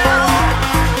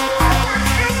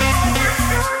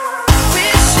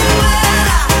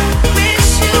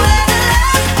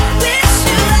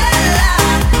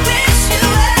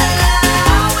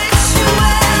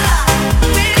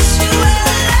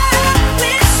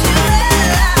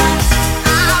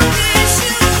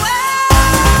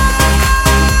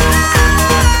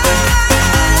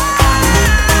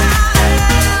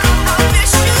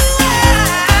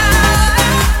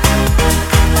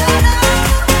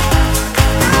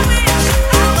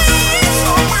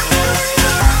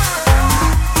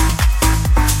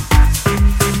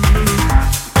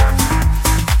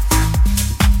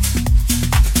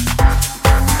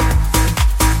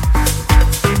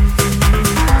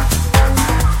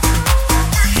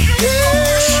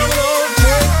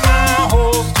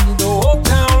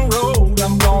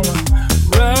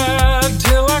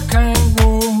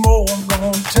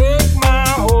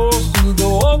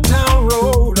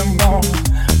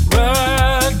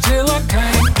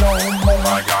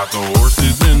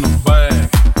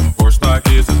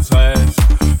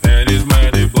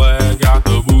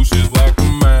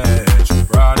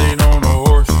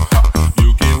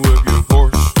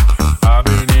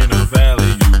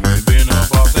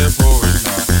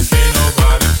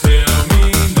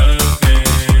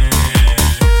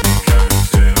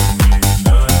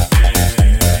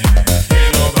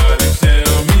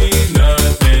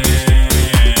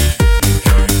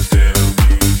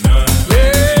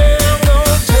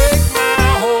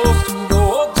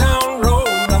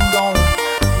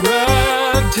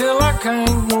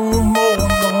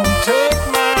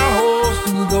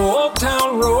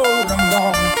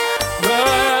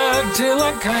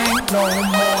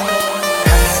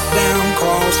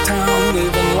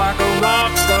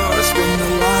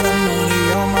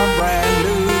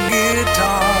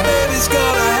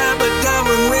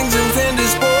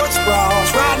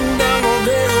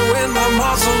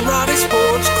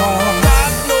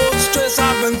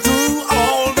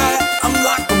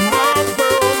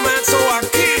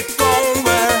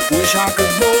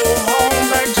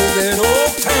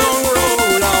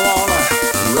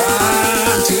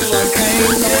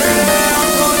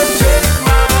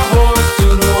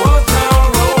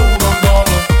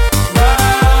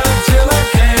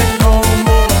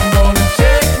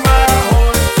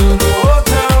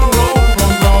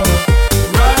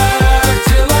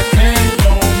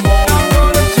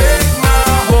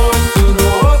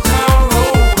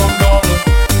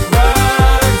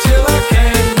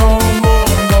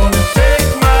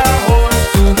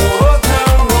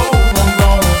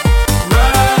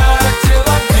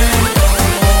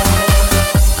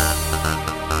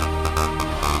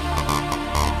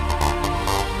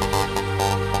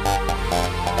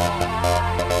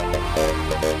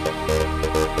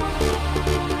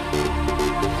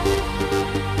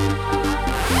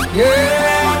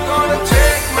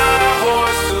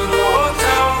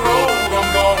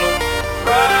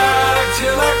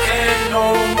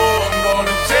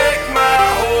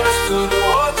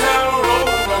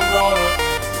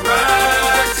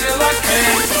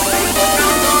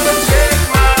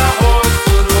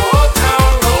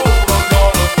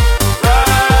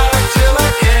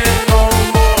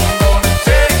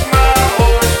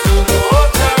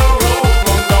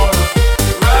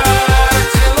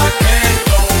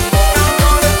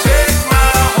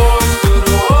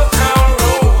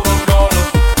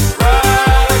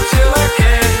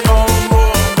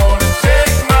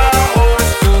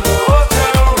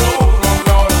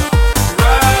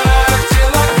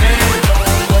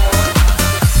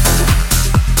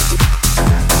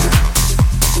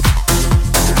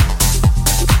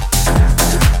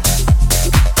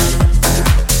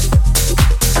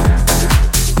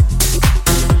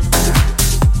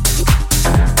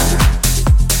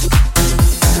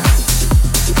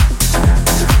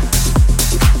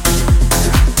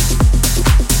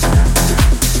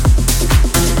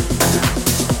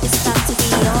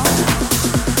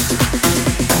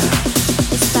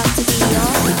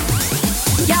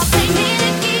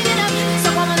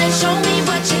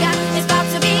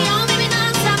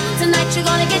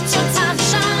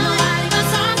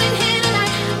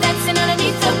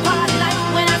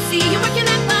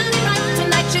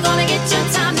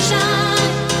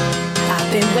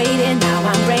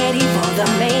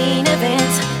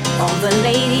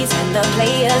 the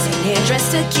players in here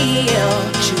dressed to kill.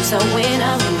 Choose a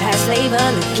winner who has flavor,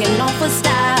 looking on for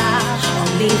style.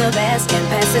 Only the best can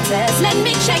pass the test. Let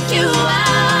me check you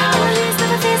out. In the midst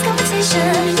of a fierce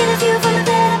competition, get a view from a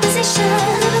better position.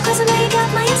 Never cause I know you got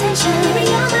my attention. Baby,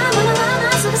 you're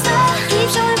my superstar. Keep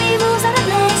showing me moves that are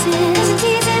blazing. Cause you're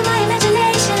teasing my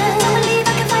imagination. Don't believe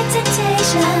I can fight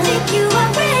temptation. I think you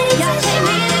are ready to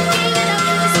shine.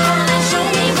 Show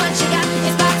me what you got.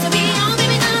 It's about to be on,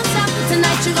 baby, non-stop.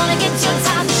 Tonight you're gonna get your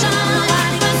time to shine.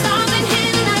 Nobody but stars in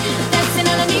here tonight, dancing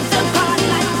underneath the party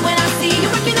light. When I see you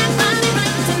working that body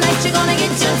right, tonight you're gonna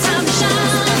get your time to shine.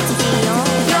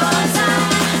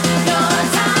 Your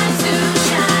time to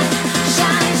shine.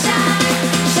 Shine, shine,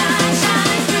 shine,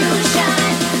 shine through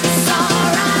shine. It's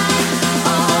alright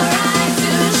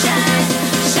to shine.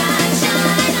 Shine,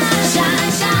 shine,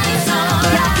 shine, shine. It's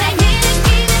alright. Came here to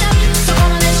give it up, so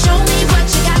come on and show me what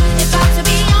you got. It's about to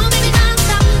be on, baby,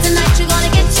 non-stop. Tonight you're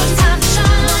gonna get your time to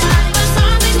shine. Nobody but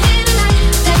stars in here tonight,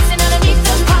 dancing underneath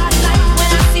the party light. When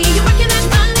I see you working that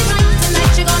body right,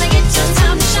 tonight you're gonna get your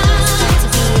time to shine.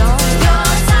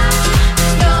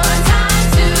 Your time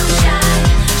to shine.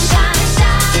 Shine,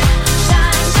 shine,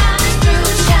 shine, shine through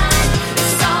shine.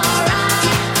 It's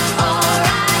alright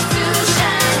to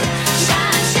shine.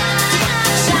 Shine, shine,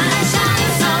 shine, shine.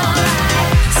 It's alright.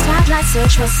 Spotlight,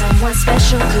 search for someone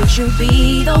special. Could you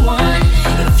be the one?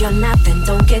 If you're not, then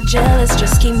don't get jealous.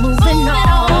 Just keep moving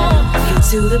on. Feel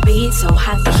to the beat, so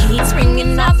hot the heat's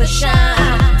bringing out the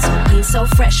shine. So clean, so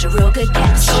fresh, a real good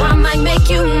catch. So I might make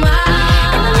you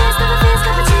mine. In the midst of a fierce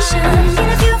competition, get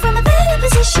a view from a better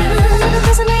position.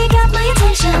 Because I know you got my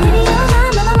attention. Baby, you're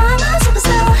my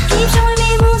superstar. Keep showing me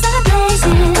moves that are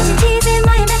blazing. Cause you're teasing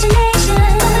my imagination.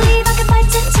 Don't believe I can fight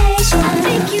temptation. I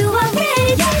think you are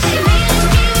ready to shine.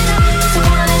 So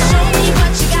come on and show me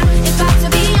what you got. It's about to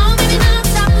be on, baby,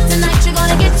 non-stop. Tonight you're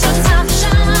gonna get your time to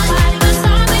shine. Nobody but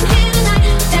stars in here tonight,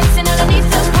 dancing underneath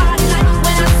the party light.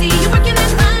 When I see you working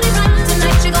that body right,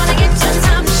 tonight you're gonna get your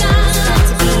time to shine.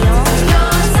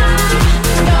 Your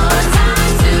time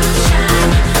to shine.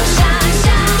 Shine,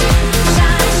 shine,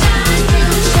 shine, shine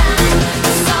through shine.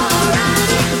 It's alright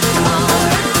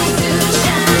to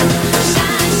shine.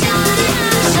 Shine, shine,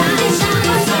 shine, shine. It's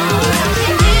alright.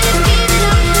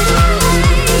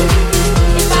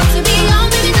 It's about to be on,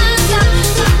 baby, non-stop.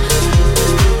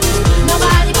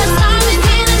 Nobody but stars in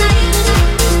here tonight.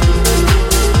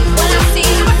 When I see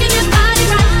you working your body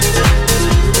right, so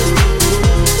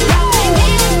come on and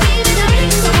show me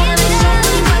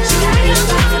what you got. It's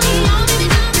about to be on, baby,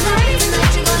 non-stop.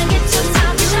 Tonight you're gonna get your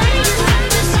time to shine.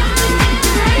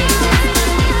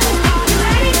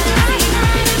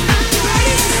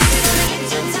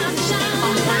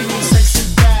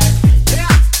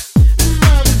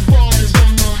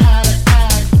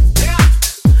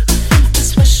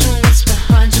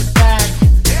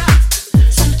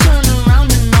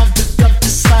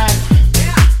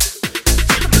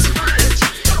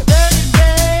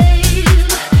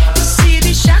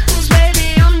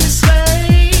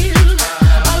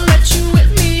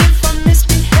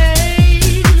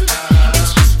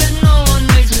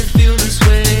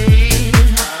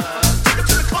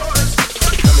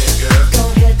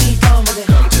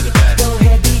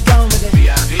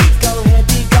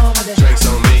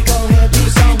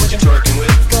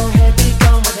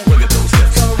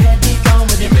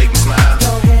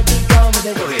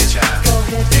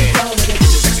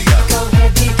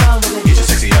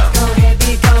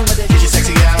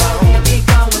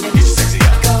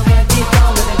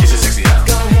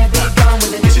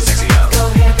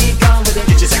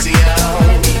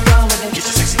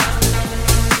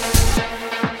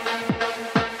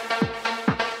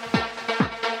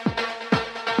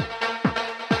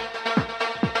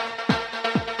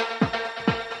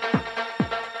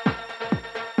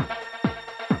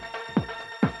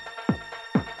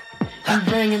 I'm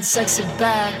bringing sexy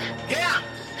back. Yeah.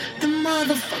 The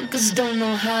motherfuckers don't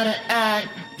know how to act.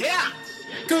 Yeah.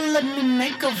 Girl, let me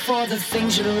make up for the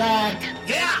things you lack.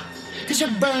 Yeah. Cause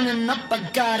you're burning up, I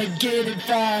gotta get it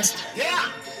fast.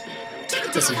 Yeah.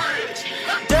 Listen.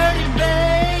 Dirty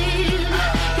babe,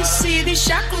 you see these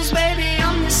shackles, baby,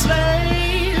 I'm your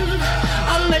slave.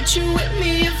 I'll let you whip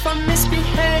me if I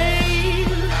misbehave.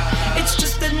 It's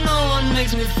just that no one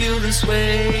makes me feel this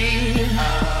way.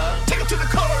 Take it to the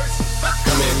chorus.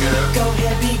 Come here, girl. Go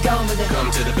ahead, be gone with it.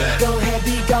 Come to the back. Go ahead,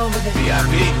 be gone with it.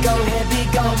 VIP. Go ahead, be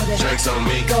gone with it. Drinks on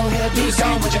me. Go ahead, be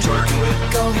gone with it. Twerking with.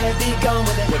 Go ahead, be gone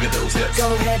with it. Look at those hips. Go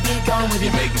ahead, be gone with You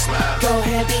it. make me smile. Go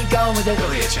ahead, be gone with it. Go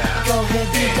ahead, child. Go ahead,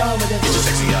 be gone with it. Get your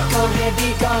sexy up. Go ahead, be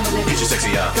gone with it. Get your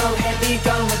sexy up. Go ahead, be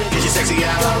gone with it. Get your sexy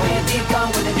out. Go ahead, be gone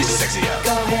with it. Get your sexy up.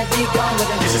 Go ahead, be gone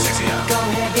with it. Get your sexy up. Go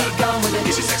ahead, be gone with it.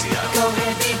 Get your sexy out. Go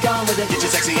ahead, be gone with it. Get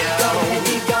your sexy out. Go ahead,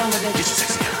 be gone with it. Get your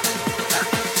sexy out.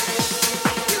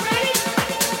 You ready?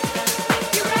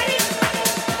 You ready?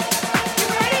 You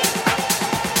ready?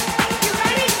 You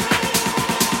ready?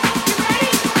 You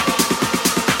ready?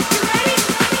 You ready?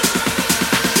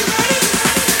 You ready?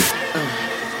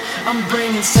 I'm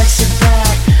bringing sexy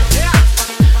back.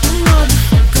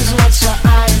 Motherfuckers, watch your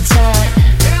eye attack.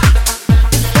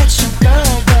 If that's your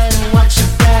girl, better watch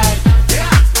your back.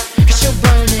 'Cause she'll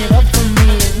burn it up for me,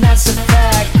 and that's a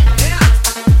fact.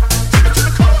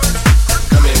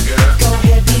 Come here, girl. Go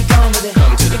ahead, be gone with it.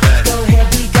 Come to the back. Go ahead,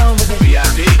 be gone with it.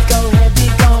 VIP. Go ahead, be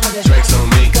gone with it. Drinks on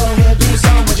me. Go ahead, be Let me see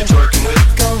gone what with you're it. twerking with.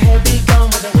 Go ahead, be gone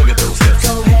with it. Look at those hips.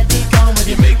 Go ahead, be gone with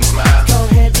You it. make me smile. Go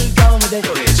ahead, be gone with it.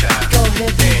 Go ahead, child. Go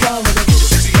ahead, be Damn. gone with it. Get your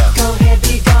sexy out. Go ahead,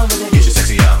 be gone with it. Get your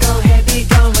sexy out. Go ahead, be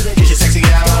gone with it. Get your sexy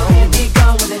out. Go ahead, be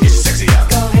gone with it. Get your sexy out.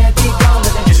 Go ahead, be gone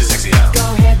with it. Get your sexy out. Go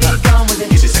ahead, be gone with it.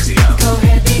 Get your sexy out. Go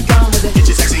ahead, be gone with it. Get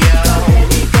your sexy out. Go ahead,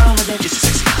 be gone with it. Get your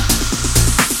sexy out.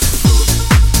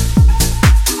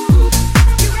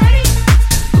 You ready?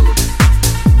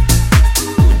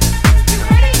 You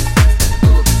ready?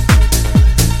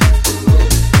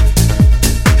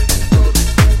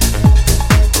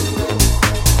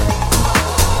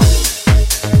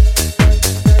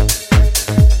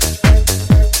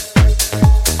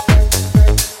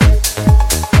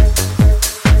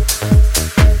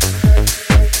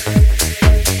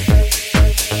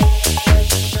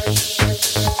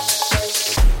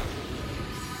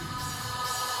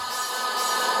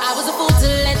 I was a fool to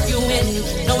let you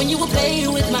in, knowing you would play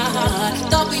with my heart.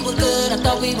 Thought we were good, I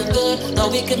thought we were good,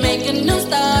 thought we could make a new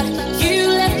start. You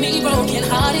left me broken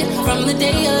hearted from the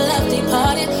day your love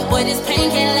departed. Boy, this pain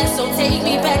can't last, so take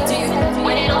me back to you.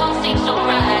 When it all seems so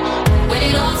right, when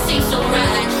it all seems so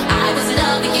right, I was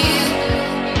loving you.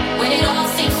 When it all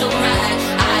seems so right,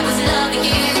 I was loving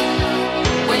you.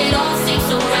 When it all seems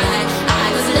so right, I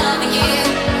was loving you.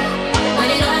 When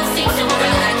it all seems so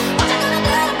right, what you gonna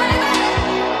do, baby?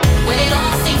 When it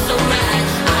all seems so right,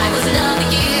 I was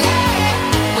loving you.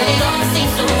 When it all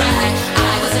seems so right,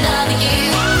 I was loving you.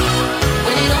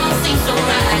 When it all seems so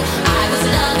right, I was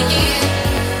loving you.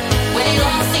 When it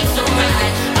all seems so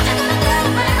right, what you gonna do?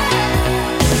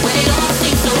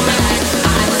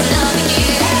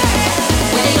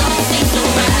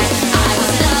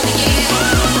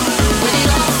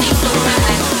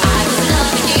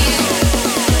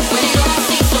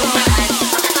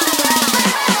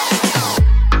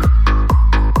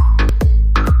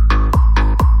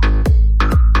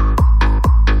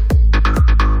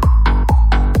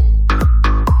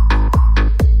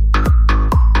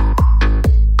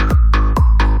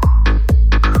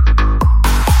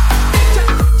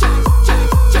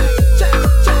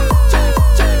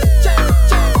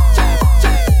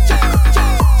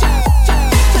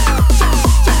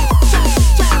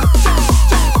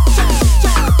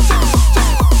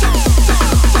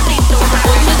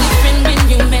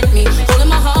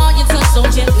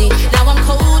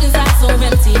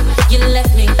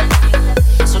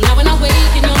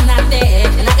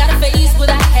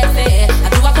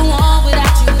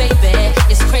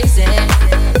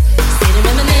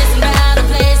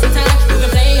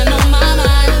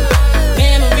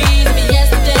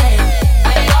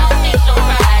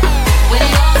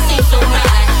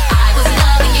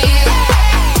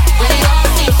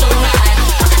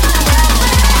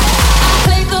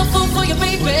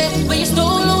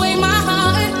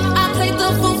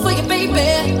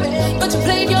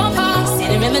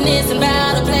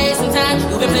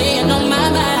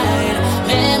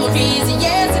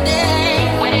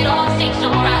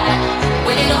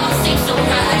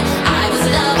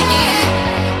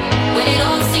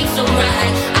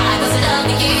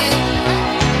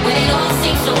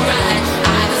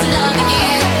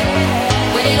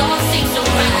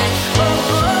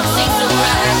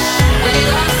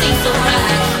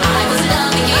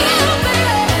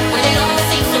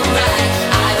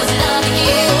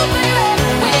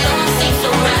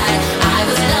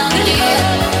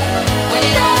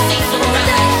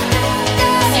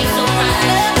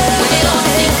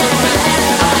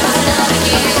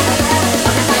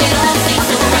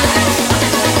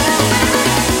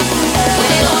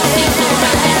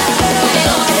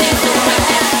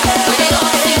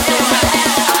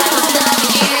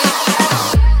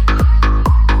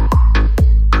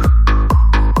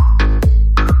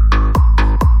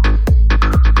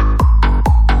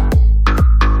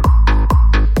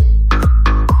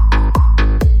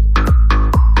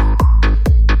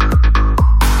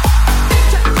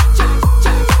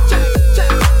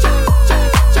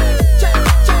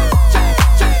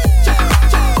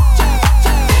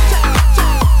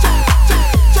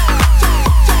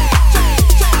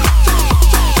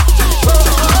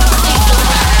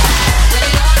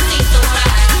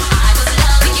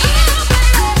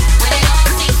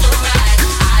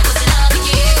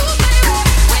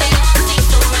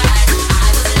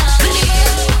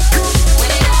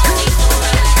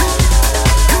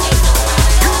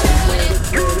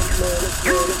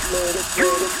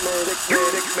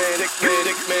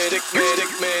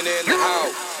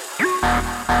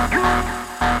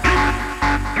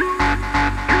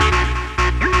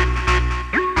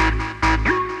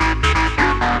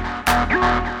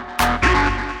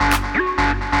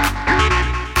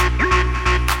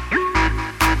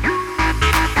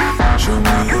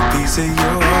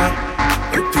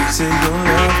 piece of your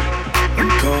love. I'm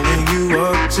calling you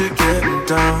up to get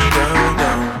down, down,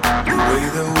 down. The way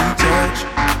that we touch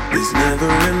is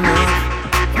never enough.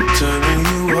 I'm turning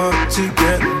you up to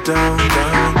get down,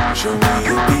 down. Show me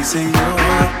a piece of your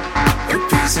heart, a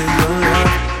piece of your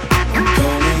love. I'm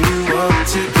calling you up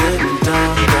to get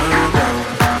down, down, down.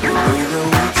 The way that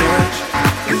we touch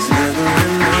is never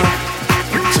enough.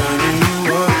 I'm turning you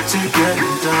up to get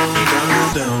down, down,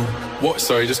 down. What?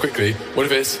 Sorry, just quickly. What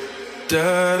if it's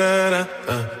da da da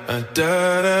da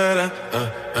da da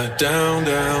down,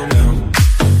 down, down.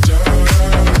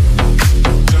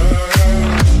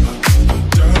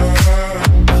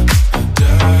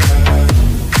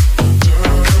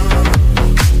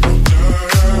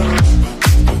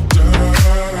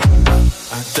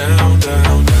 Down, down,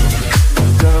 down, down,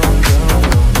 down,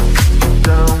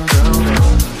 down, down, down,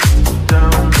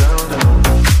 down, down,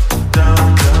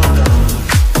 down,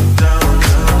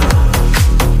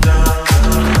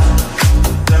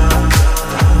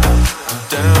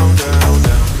 down, down,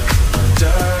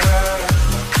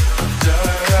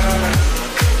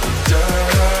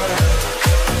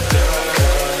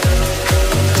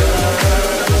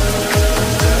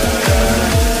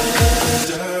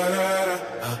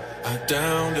 down,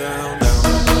 down, down.